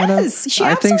archetype kind of? Yes, she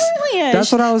absolutely is.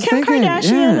 That's what I was thinking. Kim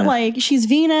Kardashian, like she's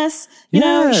Venus,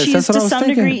 she's to some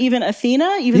degree even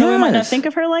Athena, even though we might not think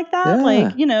of her like that.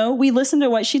 Like, we listen to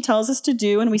what she tells us to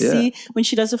do and we see when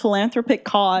she does a philanthropic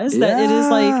cause that it is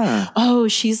like, oh,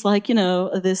 she's like,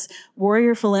 this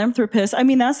warrior philanthropist. I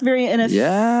mean, that's very an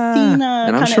Athena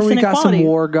and I'm sure we got some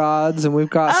war gods and we've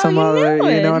got some other,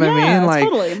 you know what I mean? Like,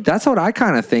 totally. That's what I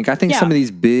kind of think. I think some of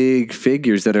these big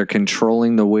figures that are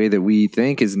controlling the way that we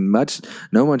think is much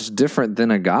different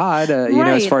than a god,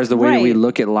 as far as the way that we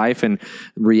look at life and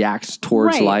react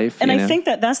towards life. And I think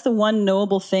that's the one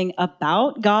knowable thing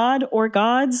about God or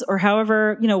gods or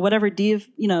however, whatever deity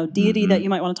that you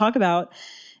might want to talk about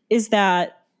is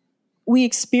that we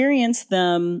experience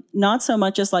them not so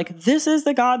much as like, this is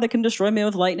the God that can destroy me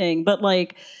with lightning, but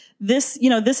like, this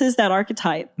is that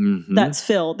archetype that's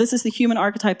filled. This is the human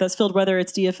archetype that's filled, whether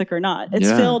it's deific or not.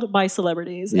 It's filled by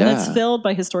celebrities and it's filled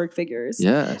by historic figures.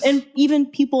 Yes. And even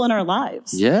people in our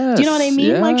lives. Yes. Do you know what I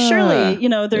mean? Yeah. Like surely,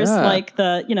 there's like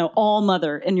the, all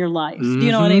mother in your life. Do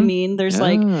you know what I mean? There's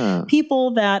like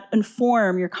people that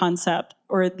inform your concept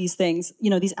or these things,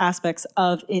 these aspects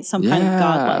of some kind of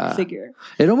godlike figure.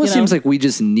 It almost seems like we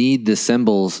just need the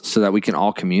symbols so that we can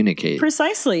all communicate.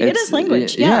 Precisely. It is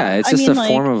language. It's just a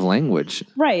form of language.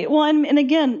 Right. Well, and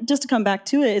again, just to come back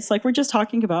to it, it's like we're just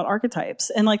talking about archetypes.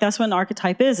 And like that's what an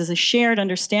archetype is a shared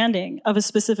understanding of a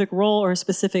specific role or a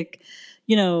specific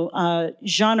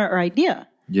genre or idea.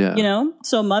 Yeah.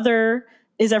 So mother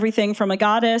is everything from a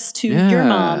goddess to your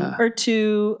mom or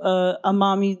to a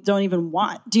mom you don't even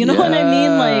want. Do you know what I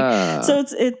mean? Like, so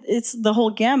it's the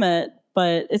whole gamut,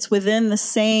 but it's within the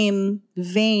same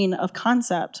vein of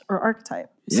concept or archetype.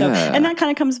 So, and that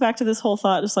kind of comes back to this whole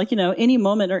thought. It's like, any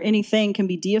moment or anything can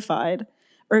be deified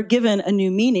or given a new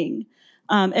meaning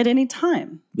at any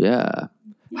time. Yeah.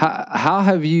 How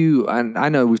have you, I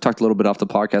know we've talked a little bit off the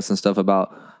podcast and stuff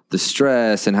about the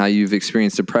stress and how you've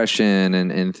experienced depression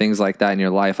and things like that in your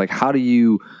life. Like, how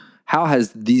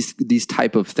has these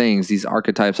type of things, these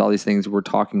archetypes, all these things we're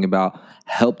talking about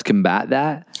helped combat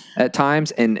that at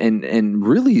times? And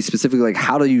really specifically, like,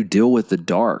 how do you deal with the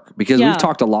dark? Because we've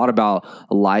talked a lot about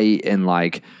light and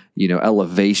like,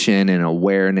 elevation and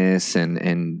awareness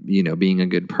and being a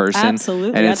good person.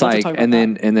 Absolutely. And it's like, and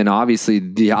then obviously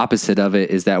the opposite of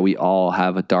it is that we all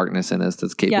have a darkness in us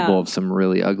that's capable of some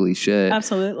really ugly shit.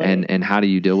 Absolutely. And how do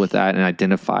you deal with that and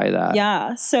identify that?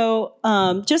 Yeah. So,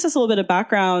 just as a little bit of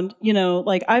background,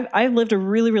 like I've lived a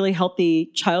really, really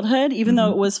healthy childhood, even though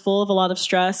it was full of a lot of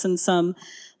stress and some,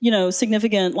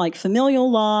 significant like familial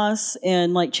loss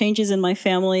and like changes in my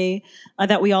family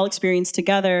that we all experienced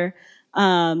together.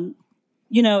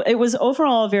 It was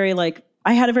overall very like,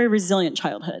 I had a very resilient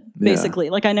childhood, basically.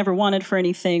 Like I never wanted for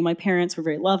anything. My parents were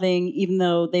very loving, even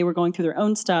though they were going through their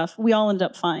own stuff. We all ended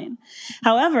up fine.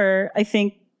 However, I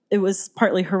think it was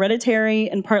partly hereditary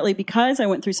and partly because I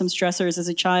went through some stressors as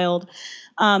a child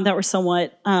that were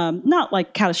somewhat not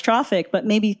like catastrophic, but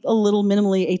maybe a little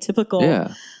minimally atypical.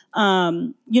 Yeah.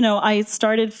 I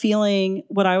started feeling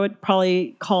what I would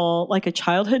probably call like a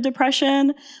childhood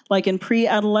depression, like in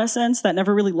pre-adolescence that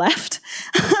never really left.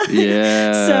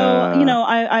 Yeah. So,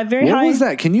 I very What high. was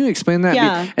that? Can you explain that?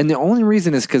 Yeah. And the only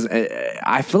reason is because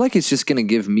I feel like it's just going to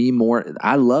give me more.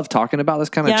 I love talking about this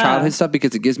kind of childhood stuff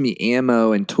because it gives me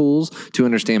ammo and tools to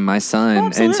understand my son.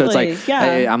 Absolutely. And so it's like,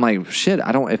 I'm like, shit,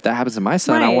 if that happens to my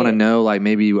son, I want to know like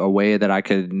maybe a way that I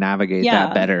could navigate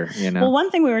that better, Well, one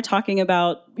thing we were talking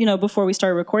about, before we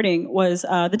started recording was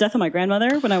the death of my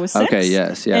grandmother when I was 6. Okay,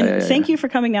 yes. Yeah, and thank you for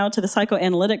coming out to the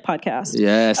Psychoanalytic podcast.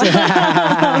 Yes.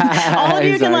 All of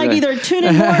you can like either tune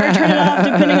in more or turn it off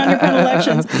depending on your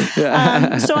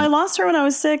predilections. So I lost her when I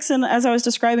was 6, and as I was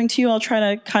describing to you, I'll try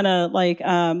to kind of like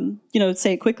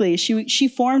say it quickly. She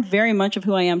formed very much of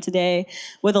who I am today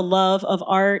with a love of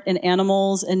art and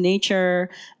animals and nature,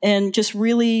 and just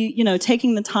really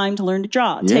taking the time to learn to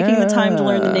draw, taking the time to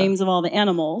learn the names of all the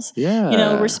animals.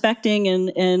 Respecting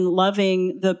and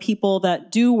loving the people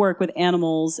that do work with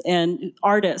animals and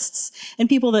artists and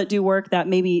people that do work that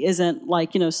maybe isn't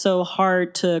like, so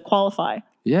hard to qualify.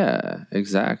 Yeah,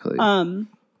 exactly.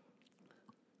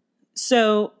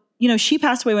 So, she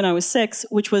passed away when I was 6,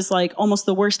 which was like almost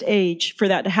the worst age for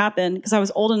that to happen because I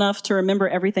was old enough to remember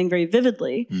everything very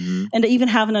vividly and to even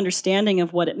have an understanding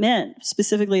of what it meant,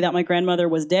 specifically that my grandmother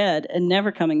was dead and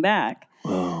never coming back.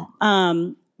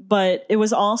 Wow. But it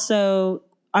was also,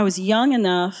 I was young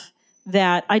enough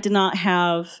that I did not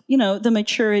have, the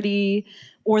maturity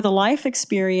or the life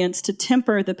experience to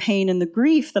temper the pain and the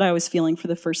grief that I was feeling for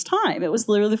the first time. It was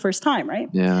literally the first time, right?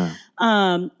 Yeah.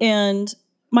 And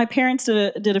my parents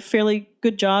did a fairly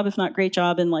good job, if not great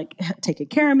job, in like taking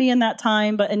care of me in that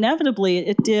time. But inevitably,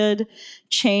 it did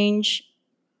change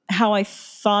how I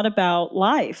thought about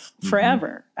life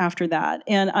forever after that.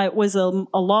 And it was a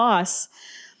loss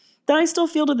that I still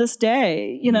feel to this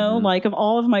day, like of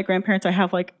all of my grandparents, I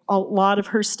have like a lot of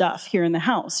her stuff here in the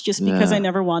house just because I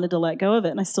never wanted to let go of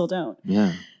it, and I still don't.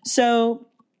 Yeah. So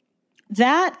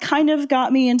that kind of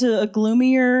got me into a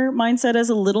gloomier mindset as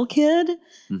a little kid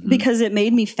because it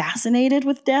made me fascinated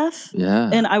with death. Yeah.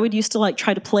 And I would used to like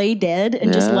try to play dead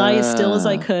and just lie as still as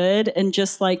I could and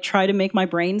just like try to make my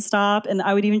brain stop. And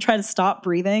I would even try to stop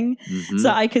breathing so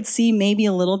I could see maybe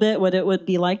a little bit what it would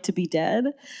be like to be dead.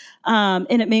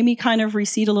 And it made me kind of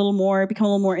recede a little more, become a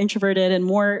little more introverted and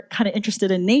more kind of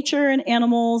interested in nature and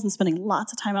animals and spending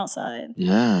lots of time outside.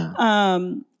 Yeah.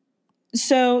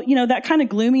 So, that kind of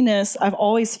gloominess I've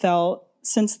always felt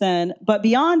since then. But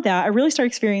beyond that, I really started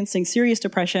experiencing serious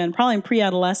depression, probably in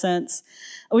pre-adolescence,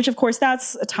 which of course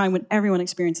that's a time when everyone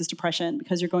experiences depression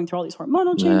because you're going through all these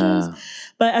hormonal changes. Yeah.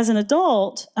 But as an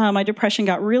adult, my depression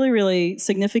got really, really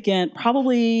significant,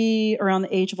 probably around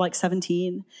the age of like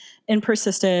 17 and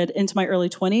persisted into my early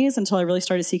 20s until I really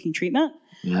started seeking treatment.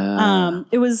 Yeah.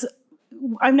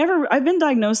 I've been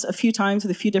diagnosed a few times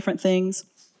with a few different things.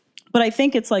 But I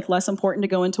think it's like less important to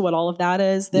go into what all of that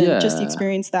is than just the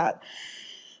experience that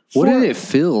What did it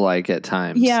feel like at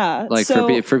times? Yeah. Like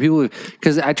for people,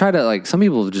 because I try to, like, some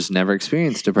people have just never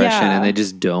experienced depression and they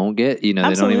just don't get, they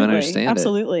don't even understand it.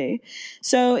 Absolutely.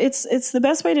 So it's the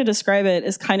best way to describe it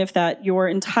is kind of that your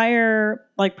entire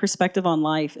like perspective on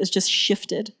life is just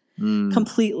shifted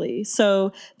completely.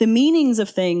 So the meanings of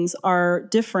things are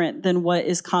different than what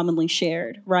is commonly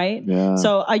shared, right? Yeah.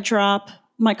 So I drop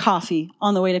my coffee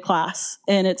on the way to class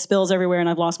and it spills everywhere and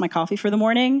I've lost my coffee for the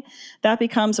morning. That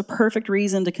becomes a perfect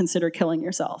reason to consider killing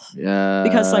yourself. Yeah.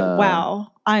 Because like,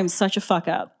 wow, I am such a fuck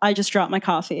up. I just dropped my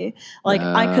coffee. Like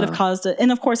I could have caused it.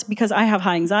 And of course, because I have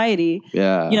high anxiety,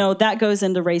 that goes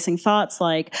into racing thoughts.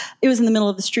 Like it was in the middle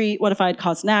of the street. What if I had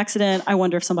caused an accident? I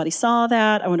wonder if somebody saw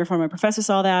that. I wonder if one of my professors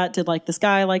saw that. Did like this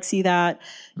guy like see that?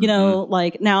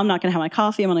 Like now I'm not going to have my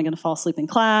coffee. I'm only going to fall asleep in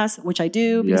class, which I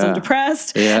do because I'm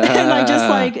depressed. And I just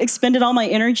like expended all my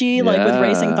energy like with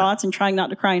racing thoughts and trying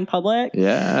not to cry in public.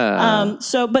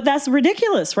 But that's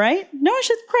ridiculous, right? No one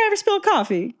should cry over spilled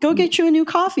coffee. Go get you a new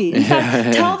coffee. In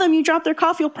fact, tell them you dropped their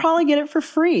coffee. You'll probably get it for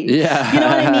free. Yeah. You know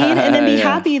what I mean? And then be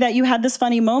happy that you had this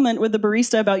funny moment with the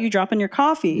barista about you dropping your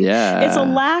coffee. Yeah. It's a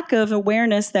lack of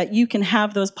awareness that you can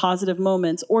have those positive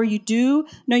moments, or you do.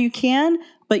 No, you can,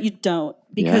 but you don't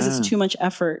because it's too much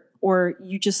effort. Or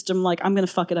you just, I'm like, I'm going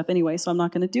to fuck it up anyway, so I'm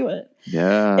not going to do it.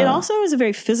 Yeah. It also is a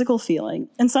very physical feeling.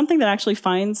 And something that actually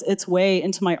finds its way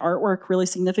into my artwork really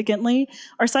significantly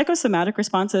are psychosomatic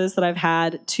responses that I've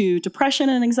had to depression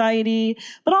and anxiety,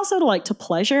 but also to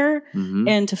pleasure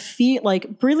and to feel like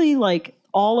really like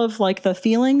all of like the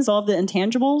feelings, all of the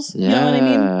intangibles. You know what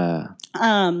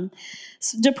I mean?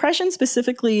 Depression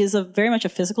specifically is very much a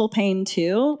physical pain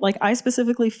too. Like I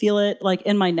specifically feel it like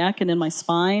in my neck and in my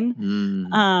spine.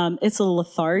 It's a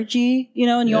lethargy,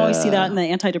 and you always see that in the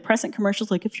antidepressant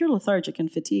commercials. Like if you're lethargic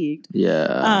and fatigued.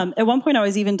 Yeah. At one point I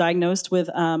was even diagnosed with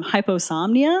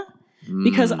hyposomnia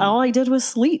because all I did was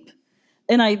sleep.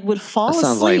 And I would fall asleep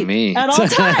sounds like me. At all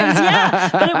times. Yeah.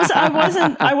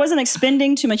 But I wasn't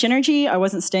expending too much energy. I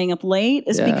wasn't staying up late.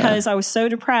 It's because I was so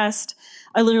depressed,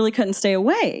 I literally couldn't stay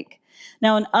awake.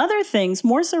 Now, in other things,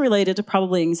 more so related to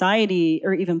probably anxiety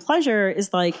or even pleasure,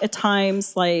 is like at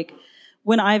times like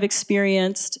when I've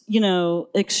experienced,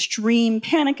 extreme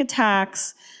panic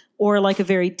attacks or like a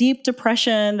very deep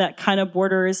depression that kind of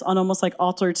borders on almost like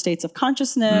altered states of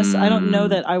consciousness. I don't know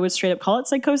that I would straight up call it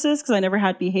psychosis because I never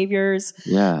had behaviors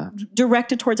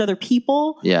directed towards other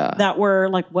people that were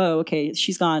like, whoa, okay,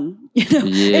 she's gone into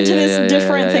this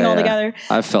different thing altogether.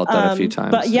 I've felt that a few times.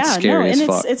 But it's scary as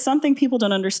fuck. It's something people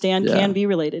don't understand can be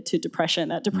related to depression.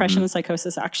 That depression and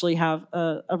psychosis actually have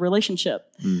a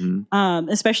relationship,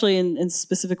 especially in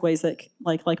specific ways that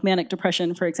like manic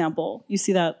depression, for example. You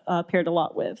see that paired a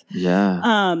lot with.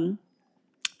 Yeah.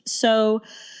 So,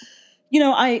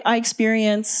 I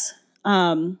experience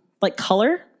like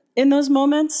color in those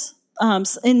moments.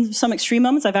 In some extreme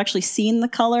moments, I've actually seen the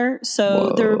color.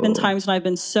 So there have been times when I've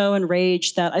been so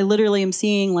enraged that I literally am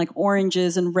seeing like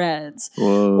oranges and reds.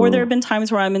 Or there have been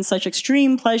times where I'm in such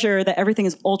extreme pleasure that everything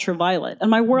is ultraviolet.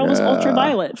 And my world is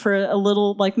ultraviolet for a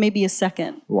little, like maybe a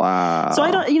second. Wow. So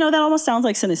I don't, that almost sounds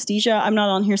like synesthesia. I'm not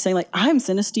on here saying like, I'm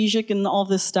synesthesic and all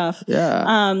this stuff.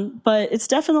 Yeah. But it's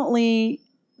definitely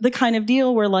the kind of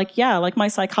deal where like my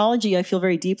psychology, I feel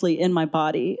very deeply in my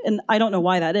body. And I don't know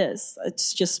why that is.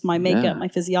 It's just my makeup, my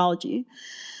physiology.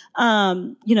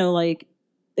 Like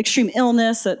extreme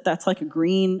illness, that's like a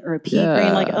green or a pea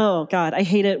green. Like, oh God, I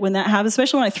hate it when that happens,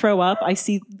 especially when I throw up, I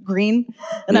see green.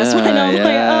 And that's when I know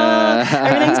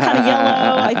everything's kind of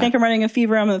yellow. I think I'm running a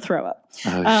fever. I'm going to throw up.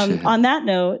 On that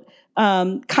note,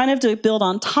 kind of to build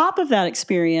on top of that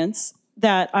experience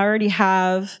that I already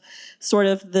have sort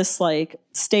of this like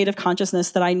state of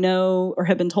consciousness that I know or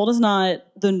have been told is not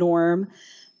the norm.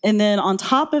 And then on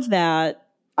top of that,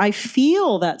 I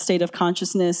feel that state of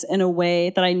consciousness in a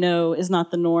way that I know is not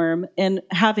the norm. And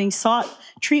having sought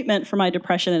treatment for my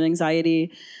depression and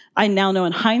anxiety, I now know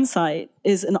in hindsight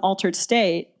is an altered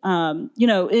state, in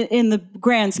the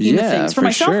grand scheme of things. For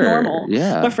myself, normal.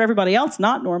 Yeah. But for everybody else,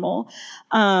 not normal.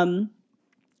 And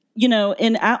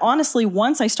honestly,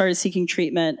 once I started seeking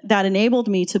treatment, that enabled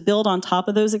me to build on top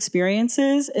of those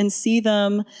experiences and see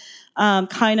them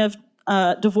kind of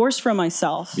divorced from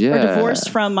myself or divorced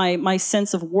from my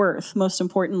sense of worth, most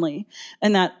importantly.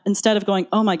 And that instead of going,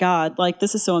 oh my God, like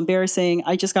this is so embarrassing.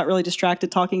 I just got really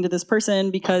distracted talking to this person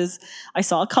because I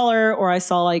saw a color or I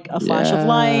saw like a flash of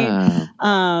light,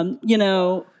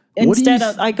 Instead,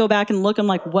 I go back and look. I'm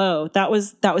like, "Whoa, that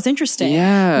was interesting.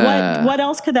 Yeah. What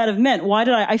else could that have meant? Why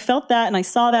did I felt that and I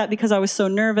saw that because I was so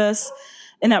nervous,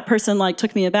 and that person like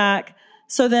took me aback.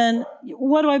 So then,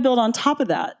 what do I build on top of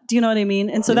that? Do you know what I mean?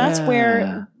 And so that's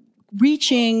where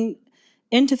reaching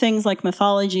into things like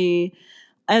mythology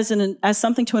as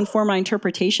something to inform my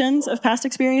interpretations of past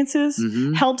experiences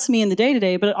helps me in the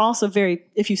day-to-day, but it also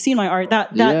if you've seen my art,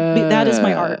 that is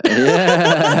my art.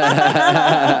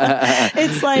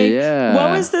 It's like,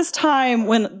 what was this time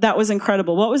when that was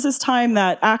incredible? What was this time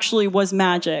that actually was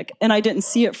magic and I didn't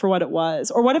see it for what it was?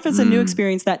 Or what if it's a new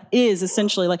experience that is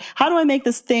essentially like, how do I make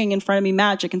this thing in front of me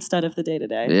magic instead of the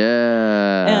day-to-day?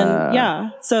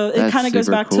 And so it kind of goes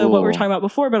back to what we were talking about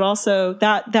before, but also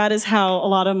that is how a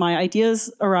lot of my ideas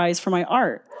arise from my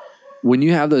art. When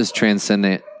you have those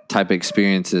transcendent type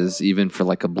experiences, even for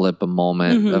like a blip, a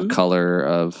moment of color,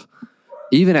 of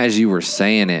even as you were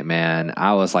saying it, man,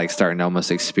 I was like starting to almost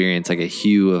experience like a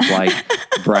hue of like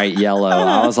bright yellow.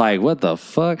 I was like, what the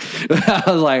fuck? I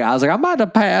was like, I'm about to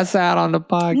pass out on the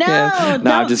podcast.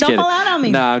 No, I'm just kidding. Don't fall out on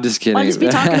me. No, I'm just kidding. I'll just be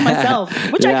talking to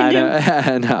myself, which I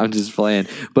can do. No, I'm just playing.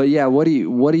 But yeah, what do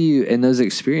you in those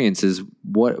experiences?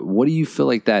 What do you feel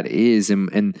like that is?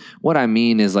 And what I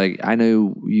mean is, like, I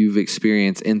know you've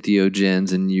experienced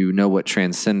entheogens and you know what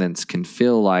transcendence can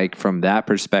feel like from that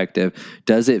perspective.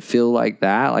 Does it feel like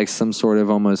that, like some sort of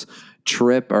almost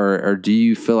trip, or do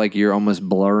you feel like you're almost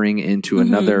blurring into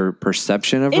another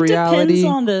perception of reality? It depends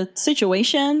on the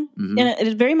situation, and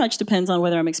it very much depends on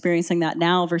whether I'm experiencing that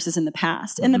now versus in the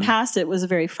past. In the past, it was a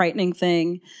very frightening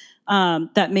thing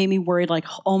that made me worried, like,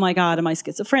 oh my God, am I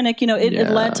schizophrenic? It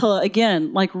led to,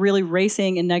 again, like really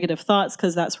racing and negative thoughts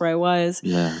because that's where I was.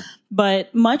 Yeah.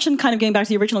 But much in kind of getting back to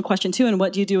the original question too, and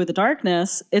what do you do with the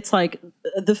darkness? It's like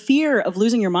the fear of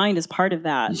losing your mind is part of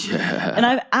that. Yeah. And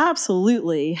I've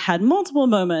absolutely had multiple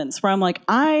moments where I'm like,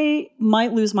 I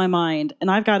might lose my mind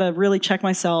and I've got to really check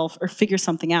myself or figure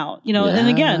something out, And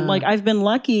again, like I've been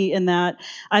lucky in that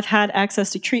I've had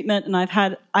access to treatment, and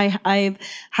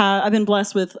I've been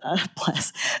blessed with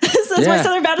blessed. That's my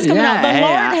Southern Baptist coming out. The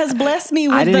Lord has blessed me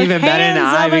with I didn't even bat an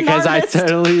eye because artist. I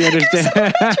totally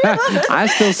understand. I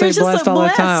still say blessed all the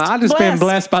time. I've just been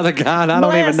blessed by the God I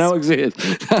don't even know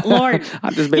exists. Lord,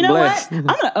 I've just been blessed. What? I'm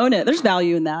going to own it. There's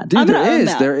value in that. Dude, I'm going to own is.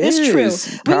 that. There it's is.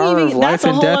 true. Power of life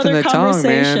and death in the tongue,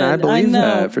 man. I believe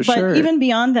that for sure. But even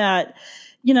beyond that,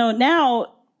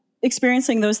 now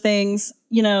experiencing those things,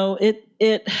 it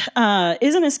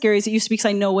isn't as scary as it used to be because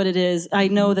I know what it is. I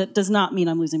know that does not mean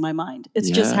I'm losing my mind.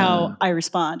 It's just how I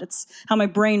respond. It's how my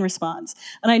brain responds.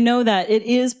 And I know that it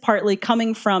is partly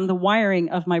coming from the wiring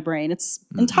of my brain. It's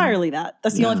entirely that.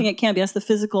 That's the only thing it can be. That's the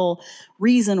physical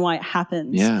reason why it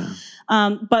happens. Yeah.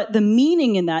 But the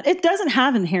meaning in that, it doesn't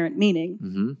have inherent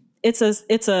meaning. It's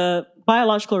a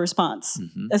biological response.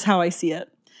 That's how I see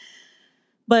it.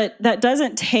 But that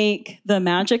doesn't take the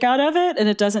magic out of it, and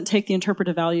it doesn't take the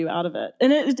interpretive value out of it.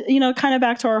 And it, kind of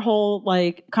back to our whole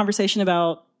like conversation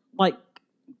about like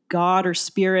God or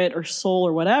spirit or soul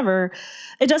or whatever,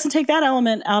 it doesn't take that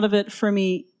element out of it for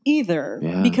me either.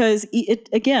 Because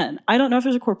again, I don't know if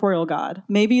there's a corporeal God.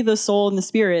 Maybe the soul and the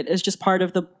spirit is just part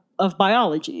of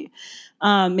biology.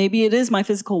 Maybe it is my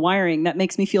physical wiring that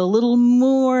makes me feel a little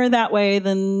more that way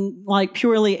than like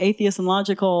purely atheist and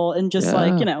logical and just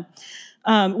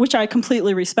which I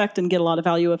completely respect and get a lot of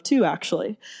value of too,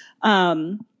 actually.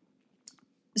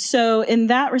 So in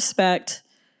that respect,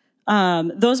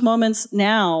 those moments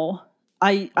now,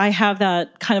 I have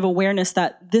that kind of awareness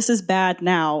that this is bad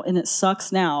now and it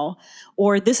sucks now,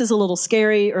 or this is a little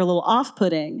scary or a little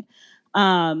off-putting.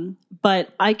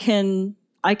 But I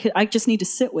just need to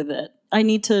sit with it. I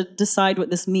need to decide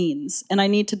what this means. And I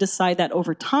need to decide that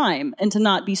over time and to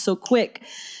not be so quick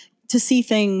to see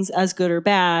things as good or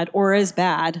bad, or as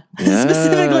bad,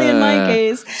 specifically in my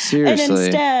case. Seriously. And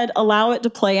instead allow it to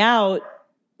play out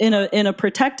in a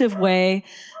protective way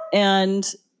and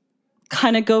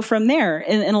kind of go from there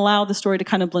and allow the story to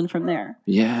kind of blend from there.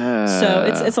 Yeah.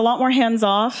 So it's a lot more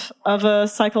hands-off of a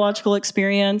psychological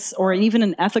experience or even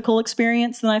an ethical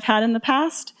experience than I've had in the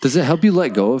past. Does it help you let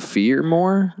go of fear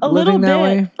more? A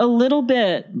little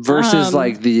bit. Versus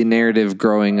like the narrative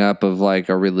growing up of like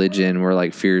a religion where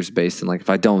like fear is based in like, if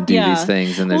I don't do these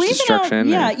things and there's destruction.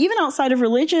 Even outside of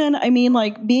religion, I mean,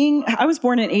 like I was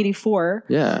born in 1984.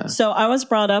 Yeah. So I was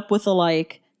brought up with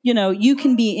you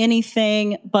can be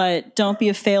anything, but don't be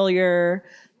a failure.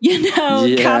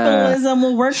 Capitalism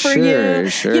will work for you.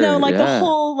 Sure, the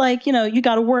whole, you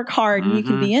got to work hard and you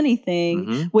can be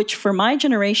anything, which for my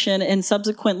generation and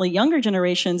subsequently younger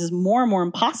generations is more and more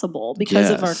impossible because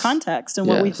of our context and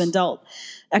what we've been dealt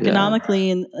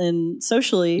economically and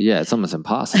socially. Yeah, it's almost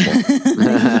impossible.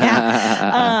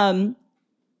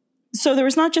 so there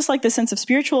was not just like the sense of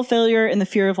spiritual failure and the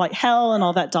fear of like hell and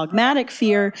all that dogmatic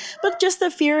fear, but just the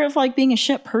fear of like being a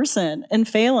shit person and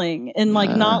failing and like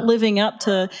not living up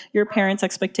to your parents'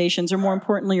 expectations or more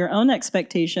importantly, your own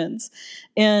expectations.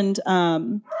 And,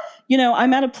 you know,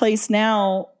 I'm at a place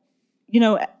now, you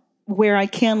know, where I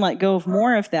can let go of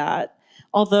more of that.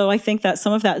 Although I think that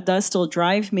some of that does still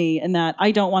drive me and that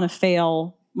I don't want to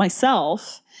fail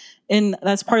myself. And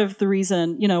that's part of the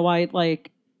reason, you know, why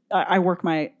like I work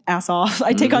my ass off.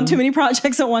 I take on too many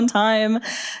projects at one time.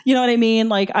 You know what I mean?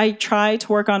 Like I try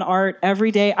to work on art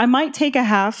every day. I might take a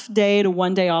half day to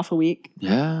 1 day off a week.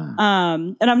 Yeah.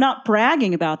 And I'm not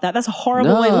bragging about that. That's a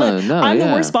horrible way to live. No, I'm the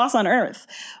worst boss on earth.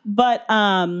 But,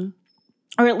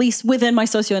 or at least within my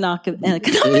socioeconomic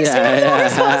sphere, I'm the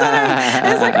worst boss on earth.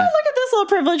 And it's like, oh, look at this little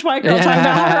privileged white girl talking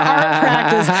about how her art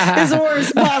practice is the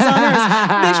worst boss on earth.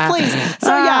 Bitch, please. So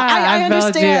yeah, I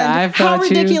understand how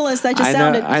ridiculous that just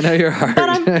sounded. I know your heart. But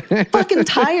I'm fucking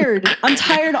tired. I'm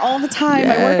tired all the time.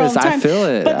 I work all the time. I feel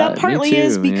it. But that partly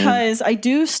is because I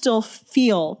do still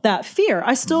feel that fear.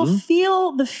 I still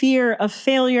feel the fear of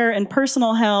failure and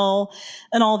personal hell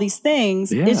and all these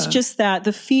things. Yeah. It's just that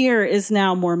the fear is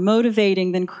now more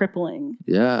motivating than crippling.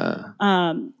 Yeah.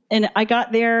 And I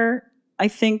got there, I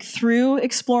think, through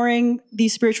exploring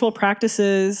these spiritual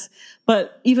practices.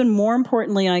 But even more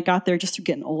importantly, I got there just through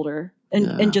getting older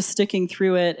and just sticking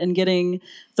through it and getting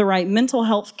the right mental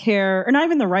health care, or not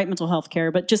even the right mental health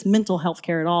care, but just mental health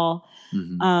care at all.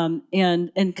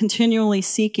 And continually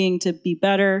seeking to be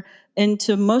better and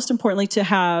to, most importantly, to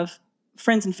have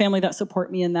friends and family that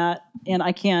support me in that. And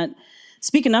I can't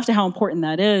speak enough to how important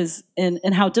that is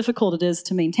and how difficult it is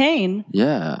to maintain.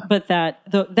 Yeah. But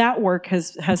that work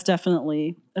has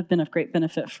definitely been of great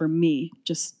benefit for me.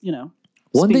 Just, you know.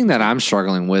 One thing that I'm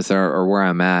struggling with or where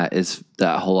I'm at is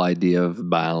that whole idea of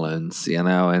balance, you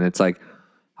know, and it's like,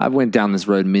 I've went down this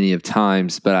road many of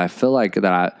times, but I feel like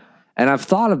and I've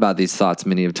thought about these thoughts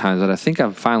many of times, but I think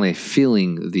I'm finally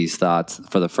feeling these thoughts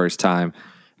for the first time.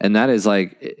 And that is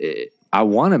like, I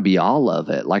want to be all of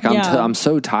it. Like I'm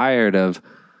so tired of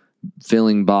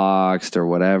feeling boxed or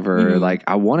whatever. Like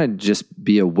I want to just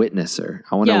be a witnesser.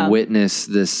 I want to witness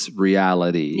this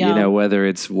reality, you know, whether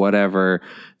it's whatever,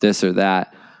 this or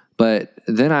that. But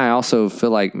then I also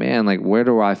feel like, man, like where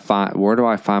do I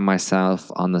find myself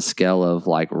on the scale of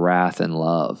like wrath and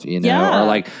love, you know, or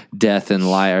like death and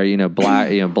light, or, you know,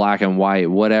 black and white,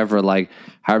 whatever, like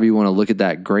however you want to look at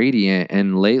that gradient.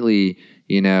 And lately,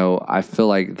 you know, I feel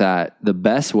like that the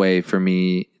best way for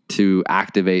me to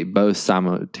activate both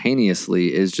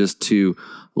simultaneously is just to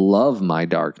love my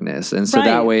darkness. And so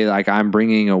that way, like I'm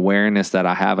bringing awareness that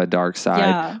I have a dark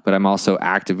side, but I'm also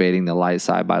activating the light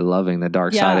side by loving the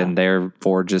dark side and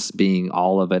therefore just being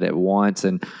all of it at once.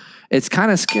 And it's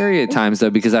kind of scary at times though,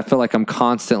 because I feel like I'm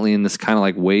constantly in this kind of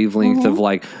like wavelength of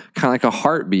like, kind of like a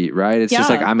heartbeat, right? It's just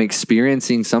like I'm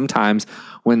experiencing sometimes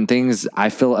when things I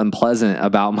feel unpleasant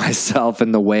about myself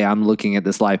and the way I'm looking at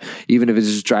this life, even if it's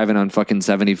just driving on fucking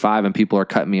 75 and people are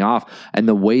cutting me off. And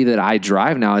the way that I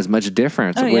drive now is much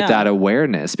different with that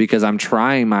awareness, because I'm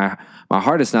trying my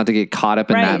hardest not to get caught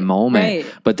up in that moment.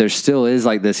 But there still is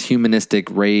like this humanistic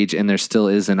rage, and there still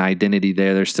is an identity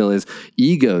there. There still is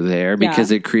ego there because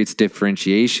it creates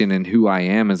differentiation in who I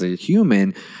am as a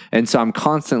human. And so I'm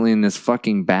constantly in this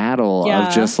fucking battle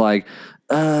of just like,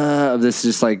 of this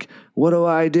just like, what do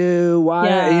I do?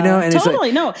 Why, you know? And totally.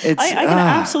 It's like, I can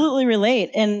absolutely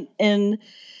relate. And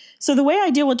so the way I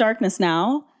deal with darkness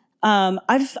now,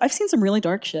 I've seen some really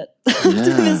dark shit to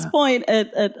this point.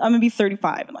 I'm gonna be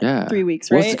 35 in like 3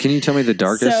 weeks, right? Can you tell me the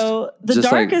darkest? So the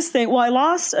darkest thing. Well, I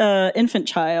lost an infant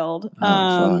child.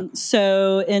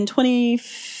 So in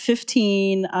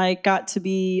 2015, I got to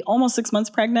be almost 6 months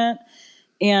pregnant,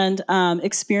 and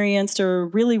experienced a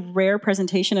really rare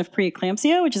presentation of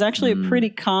preeclampsia, which is actually a pretty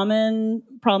common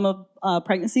problem of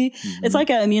pregnancy. It's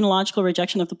like an immunological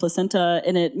rejection of the placenta,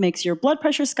 and it makes your blood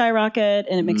pressure skyrocket,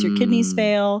 and it makes your kidneys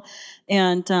fail.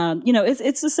 And, you know,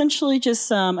 it's essentially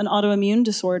just an autoimmune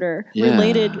disorder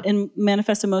related and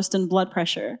manifested most in blood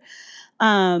pressure.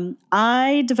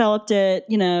 I developed it,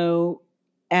 you know,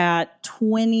 at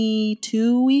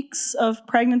 22 weeks of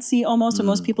pregnancy almost, and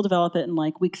most people develop it in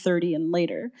like week 30 and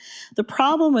later. The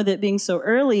problem with it being so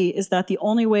early is that the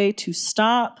only way to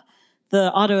stop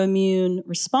the autoimmune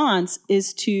response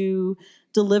is to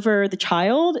deliver the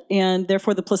child and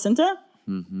therefore the placenta.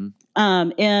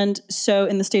 And so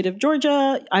in the state of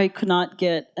Georgia, I could not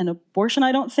get an abortion,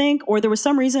 I don't think, or there was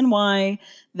some reason why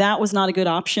that was not a good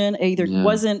option. It either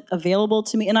wasn't available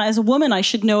to me. And as a woman, I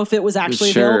should know if it was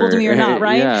actually available to me or not,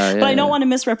 right? But I don't want to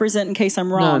misrepresent in case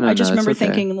I'm wrong. I just remember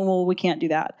thinking, well, we can't do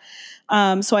that.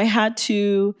 So I had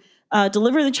to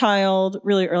deliver the child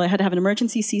really early. I had to have an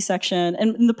emergency C-section.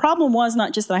 And the problem was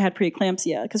not just that I had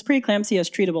preeclampsia, because preeclampsia is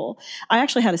treatable. I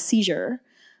actually had a seizure.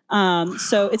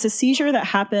 So it's a seizure that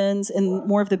happens in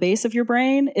more of the base of your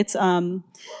brain. It's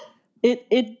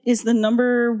it is the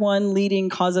number one leading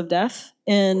cause of death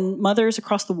in mothers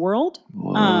across the world.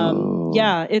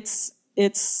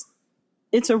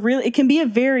 It can be a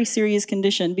very serious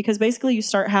condition, because basically you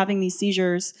start having these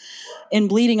seizures and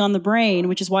bleeding on the brain,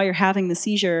 which is why you're having the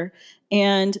seizure.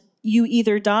 And you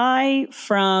either die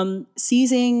from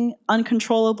seizing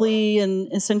uncontrollably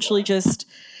and essentially just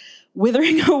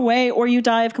withering away, or you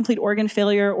die of complete organ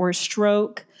failure or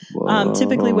stroke.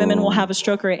 Typically women will have a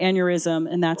stroke or an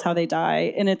aneurysm, and that's how they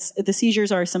die. And the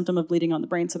seizures are a symptom of bleeding on the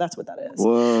brain. So that's what that is.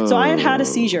 Whoa. So I had a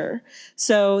seizure.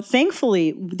 So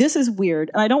thankfully, this is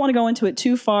weird, and I don't want to go into it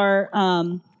too far.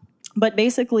 But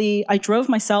basically I drove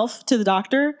myself to the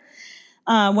doctor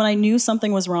when I knew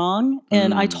something was wrong.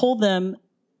 And I told them,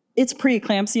 it's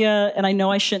preeclampsia and I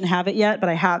know I shouldn't have it yet, but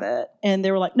I have it. And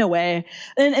they were like, no way.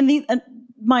 And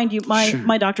mind you,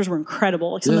 my doctors were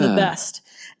incredible, like some of the best.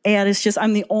 And it's just,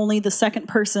 I'm the second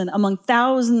person among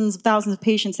thousands of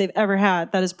patients they've ever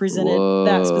had that has presented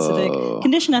that specific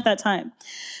condition at that time.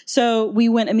 So we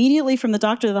went immediately from the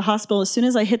doctor to the hospital. As soon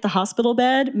as I hit the hospital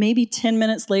bed, maybe 10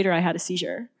 minutes later, I had a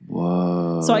seizure.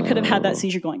 Whoa. So I could have had that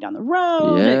seizure going down the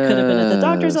road. Yes. It could have been at the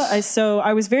doctor's office. So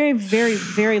I was very, very,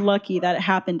 very lucky that it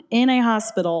happened in a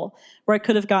hospital where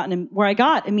I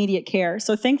got immediate care.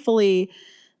 So thankfully,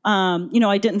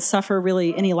 I didn't suffer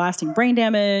really any lasting brain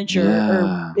damage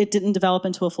or it didn't develop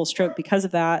into a full stroke because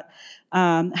of that.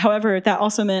 However, that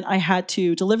also meant I had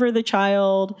to deliver the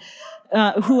child,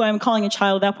 who I'm calling a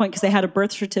child at that point because they had a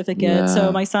birth certificate. Yeah.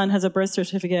 So my son has a birth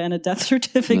certificate and a death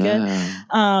certificate.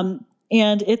 Yeah.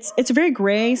 And it's a very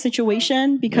gray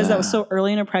situation because that was so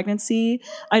early in a pregnancy.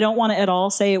 I don't want to at all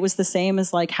say it was the same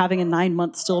as like having a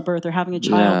 9-month stillbirth or having a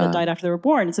child that died after they were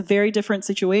born. It's a very different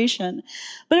situation,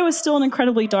 but it was still an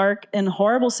incredibly dark and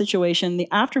horrible situation. The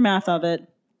aftermath of it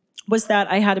was that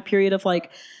I had a period of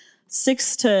like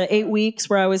 6 to 8 weeks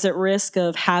where I was at risk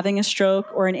of having a stroke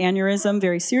or an aneurysm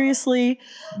very seriously.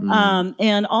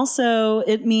 And also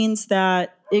it means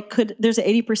that there's an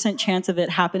 80% chance of it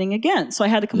happening again. So I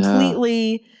had to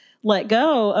completely let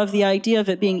go of the idea of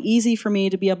it being easy for me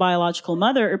to be a biological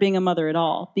mother or being a mother at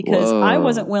all, because I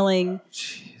wasn't willing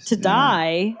to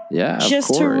die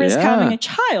just to risk having a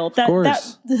child.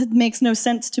 That makes no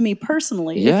sense to me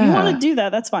personally. If you want to do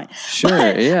that, that's fine. Sure,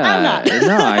 but I'm not.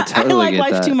 No, I totally I like get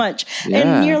life that. too much.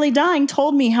 And nearly dying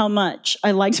told me how much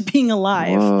I liked being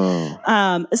alive.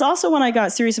 It's also when I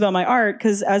got serious about my art,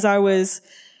 because as I was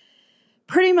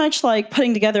pretty much like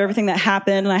putting together everything that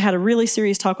happened, and I had a really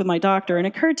serious talk with my doctor, and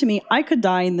it occurred to me I could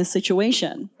die in this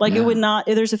situation. Like it would not,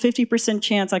 there's a 50%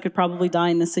 chance I could probably die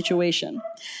in this situation.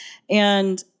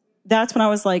 And that's when I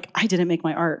was like, I didn't make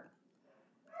my art.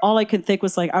 All I could think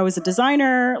was like, I was a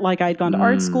designer, like I'd gone to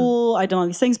art school, I'd done all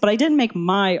these things, but I didn't make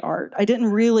my art. I didn't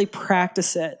really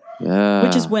practice it,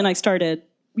 which is when I started,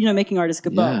 making art as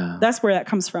Gabeaux. Yeah. That's where that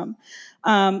comes from.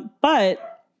 But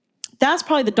that's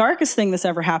probably the darkest thing that's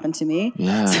ever happened to me.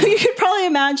 Yeah. So you could probably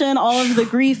imagine all of the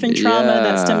grief and trauma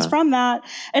that stems from that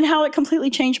and how it completely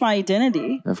changed my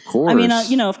identity. Of course. I mean,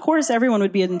 of course, everyone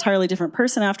would be an entirely different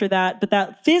person after that, but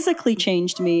that physically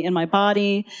changed me in my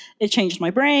body. It changed my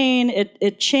brain.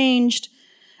 It changed.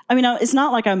 I mean, it's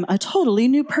not like I'm a totally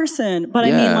new person, but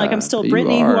I mean, like I'm still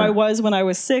Brittany, who I was when I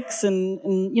was 6,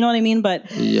 and you know what I mean? But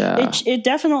it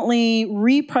definitely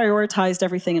reprioritized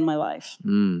everything in my life.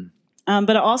 But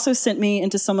it also sent me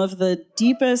into some of the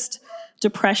deepest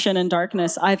depression and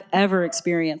darkness I've ever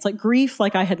experienced, like grief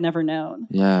like I had never known.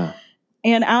 Yeah.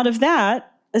 And out of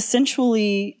that,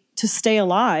 essentially, to stay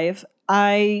alive,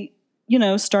 I,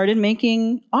 started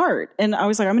making art. And I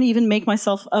was like, I'm going to even make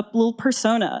myself a little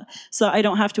persona so I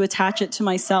don't have to attach it to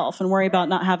myself and worry about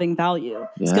not having value. Yeah.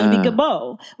 It's going to be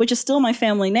Gabeaux, which is still my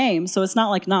family name. So it's not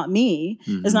like not me.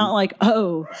 It's not like,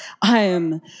 oh, I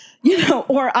am,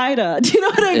 or Ida. Do you know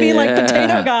what I mean? Like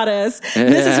potato goddess.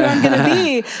 This is who I'm going to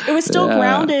be. It was still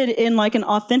grounded in like an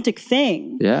authentic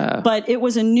thing. Yeah. But it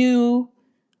was a new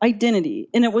identity.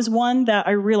 And it was one that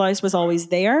I realized was always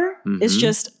there. It's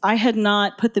just, I had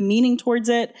not put the meaning towards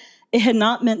it. It had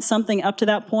not meant something up to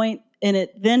that point. And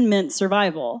it then meant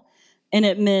survival. And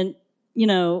it meant,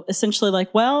 essentially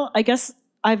like, well, I guess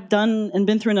I've done and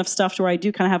been through enough stuff to where I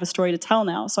do kind of have a story to tell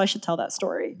now. So I should tell that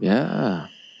story. Yeah.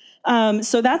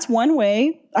 So that's one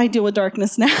way I deal with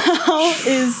darkness now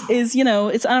is,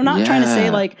 I'm not trying to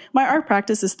say like my art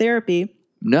practice is therapy.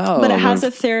 No. But it has a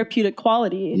therapeutic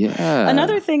quality. Yeah.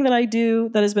 Another thing that I do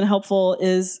that has been helpful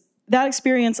is that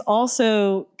experience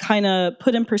also kind of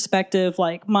put in perspective,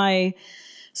 like my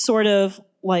sort of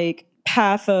like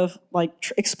path of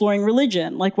like exploring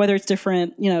religion, like whether it's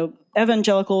different, you know,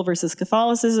 evangelical versus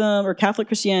Catholicism or Catholic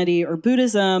Christianity or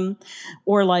Buddhism,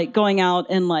 or like going out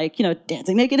and like, you know,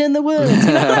 dancing naked in the woods,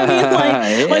 you know what I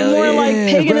mean? Like more like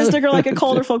paganistic or like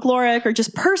occult or folkloric or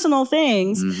just personal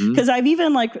things. Because I've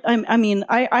even like,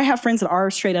 I have friends that are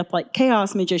straight up like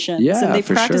chaos magicians, and they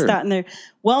practice that, and they're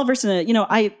well versed in it. You know,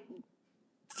 I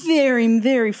very,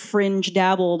 very fringe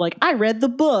dabbled. Like I read the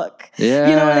book, you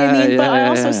know what I mean? But I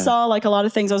also saw like a lot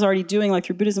of things I was already doing, like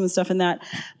through Buddhism and stuff and that.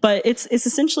 But it's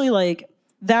essentially like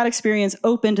that experience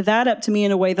opened that up to me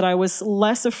in a way that I was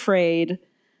less afraid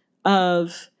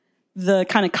of the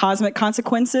kind of cosmic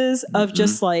consequences of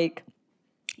just like,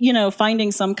 you know,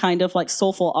 finding some kind of like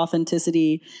soulful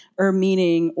authenticity or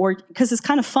meaning, or because it's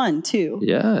kind of fun too.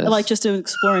 Yeah. Like just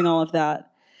exploring all of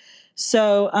that.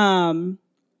 So,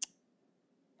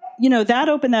 you know, that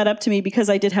opened that up to me because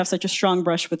I did have such a strong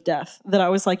brush with death that I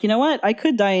was like, you know what? I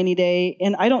could die any day,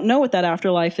 and I don't know what that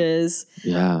afterlife is.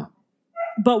 Yeah.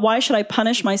 But why should I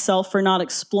punish myself for not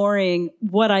exploring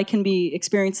what I can be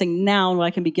experiencing now and what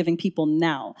I can be giving people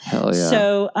now? Hell yeah.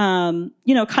 So,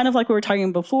 you know, kind of like we were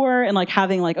talking before, and like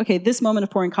having like, okay, this moment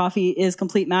of pouring coffee is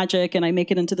complete magic, and I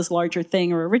make it into this larger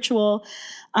thing or a ritual.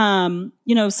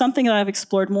 You know, something that I've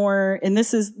explored more, and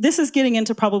this is getting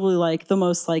into probably like the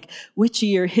most like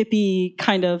witchy or hippie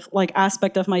kind of like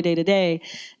aspect of my day to day,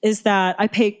 is that I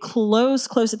pay close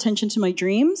attention to my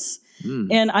dreams.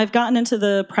 And I've gotten into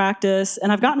the practice,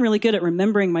 and I've gotten really good at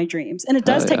remembering my dreams. And it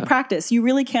does take practice. You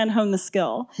really can hone the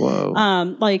skill.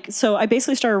 Whoa. Like, so I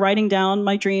basically started writing down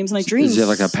my dreams, and my dreams. Do you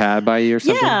have like a pad by you or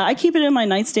something? Yeah, I keep it in my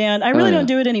nightstand. I really don't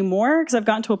do it anymore because I've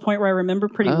gotten to a point where I remember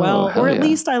pretty well, or at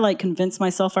least I like convince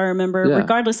myself I remember.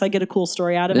 Regardless, I get a cool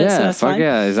story out of it. So that's fine.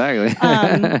 Yeah,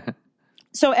 exactly.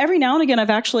 So every now and again, I've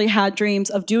actually had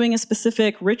dreams of doing a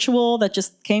specific ritual that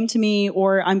just came to me,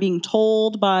 or I'm being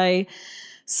told by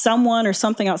someone or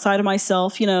something outside of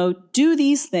myself, you know, do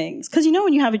these things. Because, you know,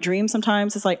 when you have a dream,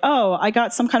 sometimes it's like, oh, I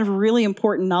got some kind of really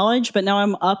important knowledge, but now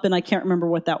I'm up and I can't remember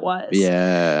what that was.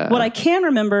 Yeah. What I can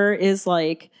remember is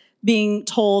like being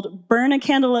told, burn a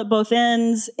candle at both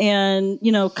ends and,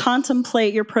 you know,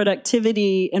 contemplate your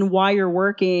productivity and why you're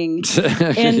working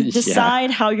and decide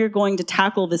how you're going to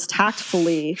tackle this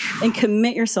tactfully and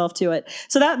commit yourself to it.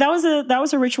 So that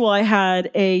was a ritual I had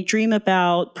a dream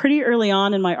about pretty early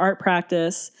on in my art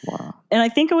practice. Wow. And I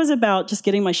think it was about just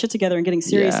getting my shit together and getting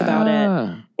serious about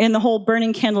it. And the whole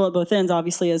burning candle at both ends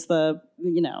obviously is the,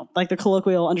 you know, like the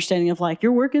colloquial understanding of like,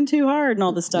 you're working too hard and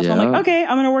all this stuff. I'm like, okay,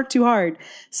 I'm going to work too hard.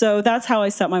 So that's how I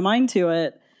set my mind to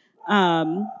it.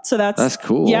 So that's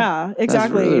cool. Yeah,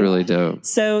 exactly. That's really, really dope.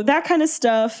 So that kind of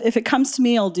stuff, if it comes to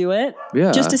me, I'll do it.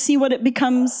 Yeah. Just to see what it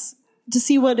becomes, to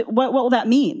see what will that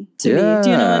mean to me. Do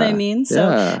you know what I mean?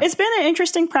 So it's been an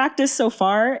interesting practice so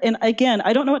far. And again,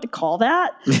 I don't know what to call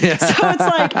that. Yeah. So it's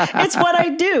like, it's what I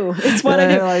do. It's what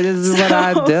I do. Like, this is what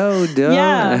I do.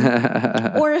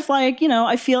 Yeah. Or if like, you know,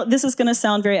 I feel this is going to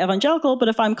sound very evangelical, but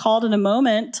if I'm called in a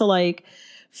moment to like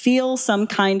feel some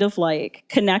kind of like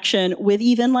connection with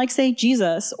even like say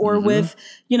Jesus, or with,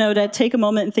 you know, to take a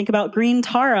moment and think about green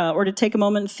Tara, or to take a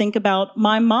moment and think about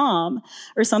my mom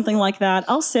or something like that,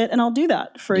 I'll sit and I'll do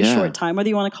that for a short time, whether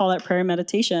you want to call that prayer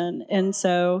meditation. And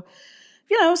so,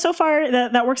 you know, so far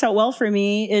that works out well for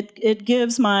me. It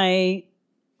gives my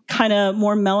kind of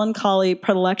more melancholy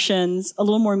predilections a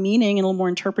little more meaning and a little more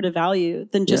interpretive value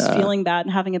than just feeling bad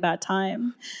and having a bad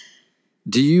time.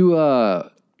 Do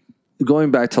you,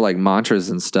 going back to like mantras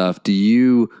and stuff, do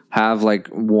you have like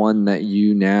one that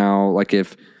you now, like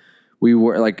if we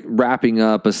were like wrapping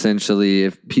up essentially,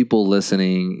 if people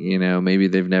listening, you know, maybe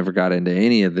they've never got into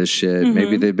any of this shit,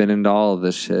 maybe they've been into all of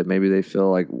this shit, maybe they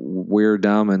feel like we're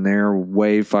dumb and they're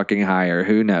way fucking higher,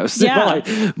 who knows?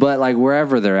 Yeah. but like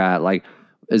wherever they're at, like,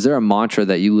 is there a mantra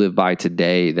that you live by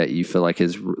today that you feel like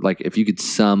is like, if you could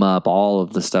sum up all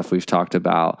of the stuff we've talked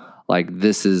about, like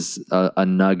this is a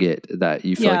nugget that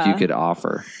you feel like you could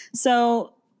offer?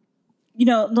 So, you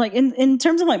know, like in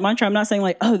terms of like mantra, I'm not saying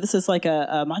like, oh, this is like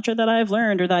a mantra that I've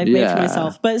learned or that I've made for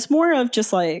myself, but it's more of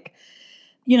just like,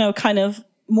 you know, kind of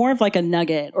more of like a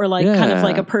nugget or like kind of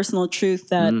like a personal truth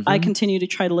that I continue to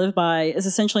try to live by, is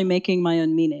essentially making my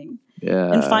own meaning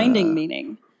and finding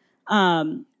meaning.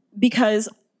 Because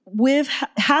with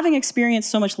having experienced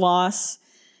so much loss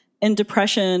and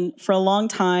depression for a long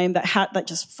time that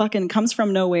just fucking comes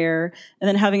from nowhere, and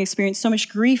then having experienced so much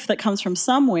grief that comes from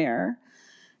somewhere,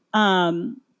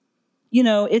 you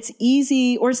know, it's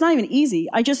easy, or it's not even easy.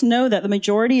 I just know that the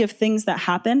majority of things that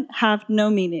happen have no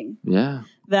meaning. Yeah.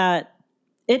 That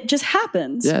it just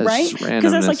happens, Yeah, right?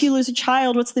 Because that's like you lose a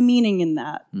child. What's the meaning in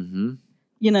that? Mm-hmm.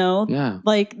 You know, Yeah.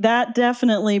 like that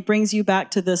definitely brings you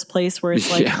back to this place where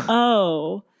it's like,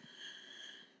 oh,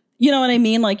 you know what I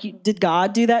mean? Like, did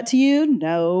God do that to you?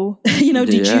 No. You know,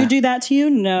 did you do that to you?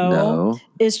 No.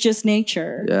 It's just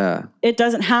nature. Yeah. It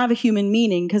doesn't have a human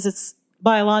meaning because it's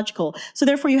biological. So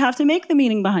therefore you have to make the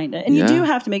meaning behind it. And you do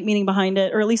have to make meaning behind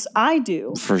it, or at least I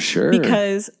do. For sure.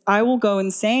 Because I will go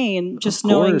insane just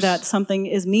knowing that something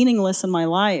is meaningless in my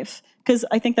life. Because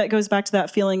I think that goes back to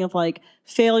that feeling of like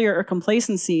failure or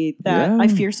complacency that I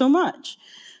fear so much.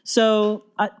 So,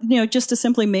 you know, just to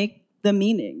simply make the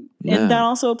meaning. And that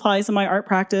also applies in my art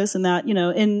practice, and that, you know,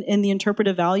 in the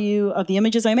interpretive value of the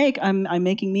images I make, I'm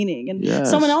making meaning. And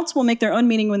someone else will make their own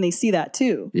meaning when they see that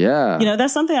too. Yeah. You know,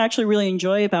 that's something I actually really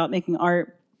enjoy about making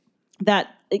art, that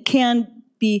it can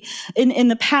be, in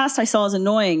the past I saw as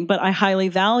annoying, but I highly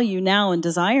value now and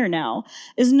desire now,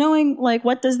 is knowing like,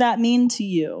 what does that mean to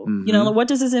you? Mm-hmm. You know, what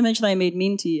does this image that I made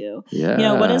mean to you? Yeah. You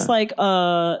know, what is like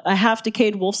a half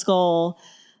decayed wolf skull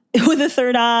with a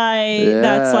third eye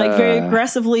that's like very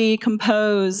aggressively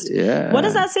composed. Yeah. What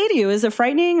does that say to you? Is it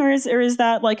frightening, or is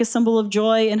that like a symbol of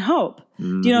joy and hope?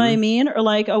 Mm-hmm. Do you know what I mean? Or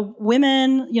like a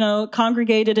women, you know,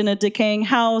 congregated in a decaying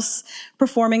house,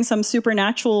 performing some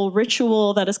supernatural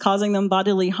ritual that is causing them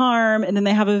bodily harm, and then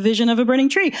they have a vision of a burning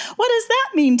tree. What does that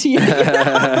mean to you? You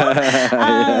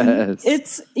know?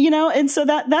 It's, you know, and so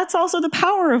that's also the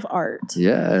power of art.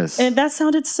 Yes. And that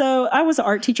sounded so, I was an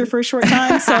art teacher for a short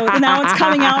time, so now it's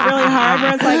coming out really hard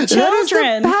where it's like,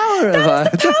 children.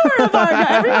 That is the power of art. Now,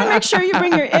 everyone make sure you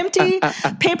bring your empty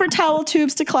paper towel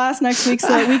tubes to class next week so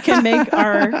that we can make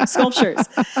our sculptures.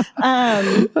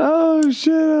 Oh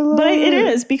shit! It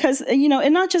is, because, you know,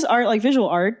 and not just art like visual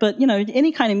art, but, you know,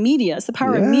 any kind of media. It's the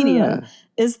power of media,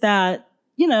 is that,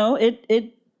 you know,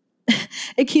 it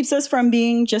keeps us from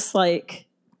being just like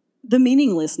the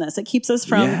meaninglessness. It keeps us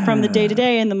from the day to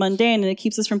day and the mundane, and it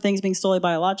keeps us from things being solely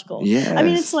biological. Yes. I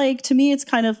mean, it's like, to me, it's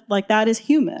kind of like that is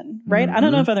human, right? Mm-hmm. I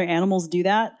don't know if other animals do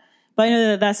that, but I know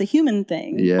that that's a human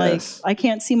thing. Yes. Like, I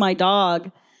can't see my dog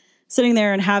sitting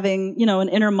there and having, you know, an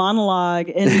inner monologue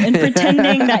and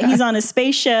pretending that he's on a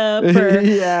spaceship, or,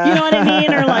 you know what I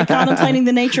mean? Or like contemplating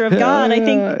the nature of God. I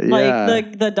think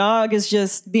like the dog is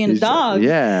just being a dog.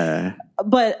 Yeah.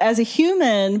 But as a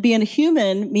human, being a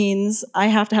human means I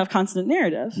have to have constant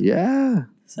narrative. Yeah.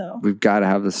 So we've got to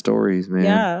have the stories, man.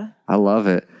 Yeah. I love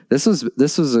it. This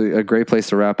was a great place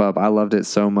to wrap up. I loved it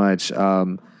so much.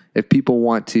 If people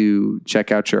want to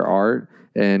check out your art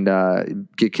and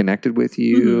get connected with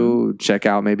you, check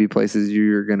out maybe places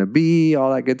you're going to be,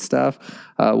 all that good stuff,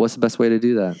 what's the best way to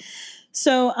do that?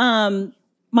 So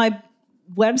my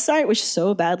website, which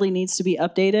so badly needs to be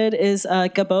updated, is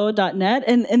Gabeaux.net.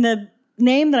 And the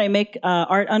name that I make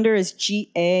art under is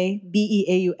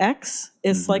Gabeaux.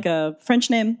 It's like a French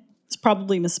name. It's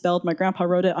probably misspelled. My grandpa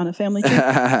wrote it on a family tree.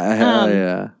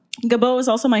 Gabeaux is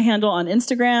also my handle on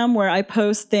Instagram, where I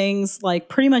post things like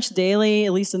pretty much daily,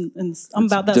 at least I'm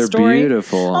about that story. They're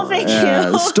beautiful. Oh, thank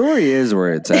you. The story is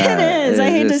where it's at. It is. I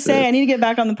hate to say, I need to get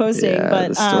back on the posting,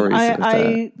 but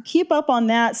I keep up on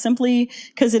that simply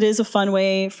because it is a fun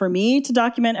way for me to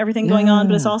document everything going on,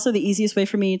 but it's also the easiest way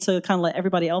for me to kind of let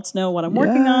everybody else know what I'm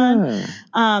working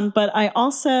on. But I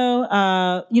also,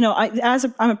 you know,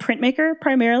 I'm a printmaker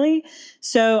primarily.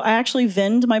 So I actually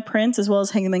vend my prints as well as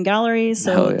hang them in galleries.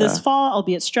 So this fall, I'll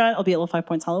be at Strut. I'll be at Little 5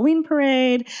 Points Halloween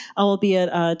Parade. I will be at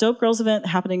a Dope Girls event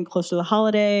happening close to the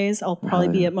holidays. I'll probably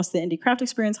be at most of the Indie Craft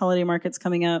Experience holiday markets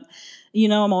coming up. You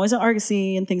know, I'm always at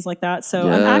Argosy and things like that. So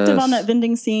I'm active on that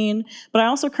vending scene. But I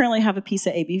also currently have a piece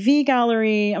at ABV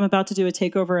Gallery. I'm about to do a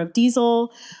takeover of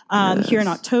Diesel here in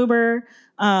October.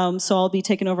 So I'll be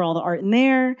taking over all the art in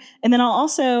there. And then I'll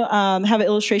also have an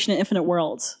illustration in Infinite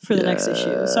Worlds for the next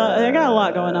issue. So I got a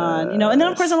lot going on, you know. And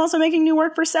then, of course, I'm also making new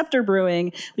work for Scepter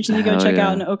Brewing, which you need to go check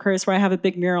out in Oakhurst, where I have a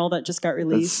big mural that just got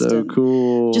released. That's so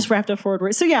cool. Just wrapped up forward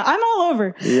work. So, yeah, I'm all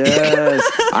over. Yes.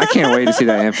 I can't wait to see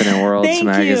that Infinite Worlds magazine.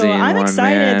 Thank you. I'm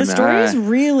excited. Man. The story is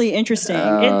really interesting.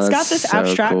 It's got this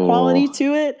abstract quality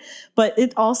to it, but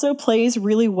it also plays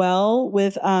really well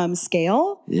with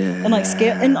scale. And like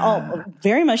scale, and all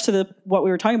very much to what we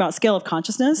were talking about, scale of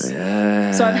consciousness.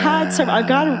 So I've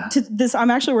got to this, I'm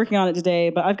actually working on it today,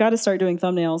 but I've got to start doing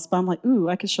thumbnails. But I'm like, ooh,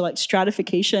 I could show like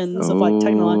stratifications of like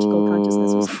technological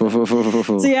consciousness.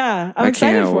 So yeah, I'm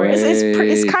excited for it.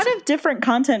 It's kind of different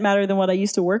content matter than what I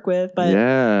used to work with, but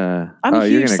I'm a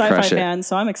huge sci-fi fan,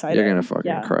 so I'm excited. You're gonna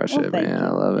fucking crush it, man. I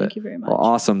love it. Thank you very much. Well,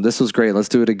 awesome. This was great. Let's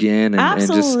do it again.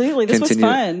 Absolutely. This was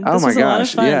fun. Oh my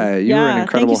gosh. Yeah, you were an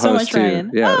incredible host too.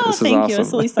 Yeah, this is awesome. Thank you.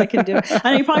 That's the least I can do.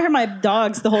 know you probably heard my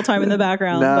dogs the whole time in the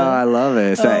background. No, I love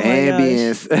it. It's that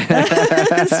ambience.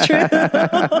 It's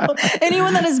true.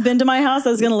 Anyone that has been to my house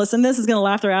that's going to listen to this is going to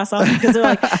laugh their ass off because they're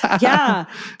like, yeah,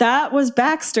 that was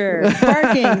Baxter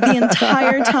barking the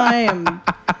entire time.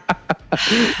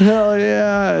 Hell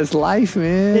yeah. It's life,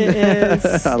 man. It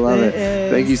is. I love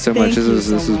it. Thank you so much. This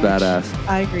was badass.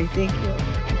 I agree. Thank you.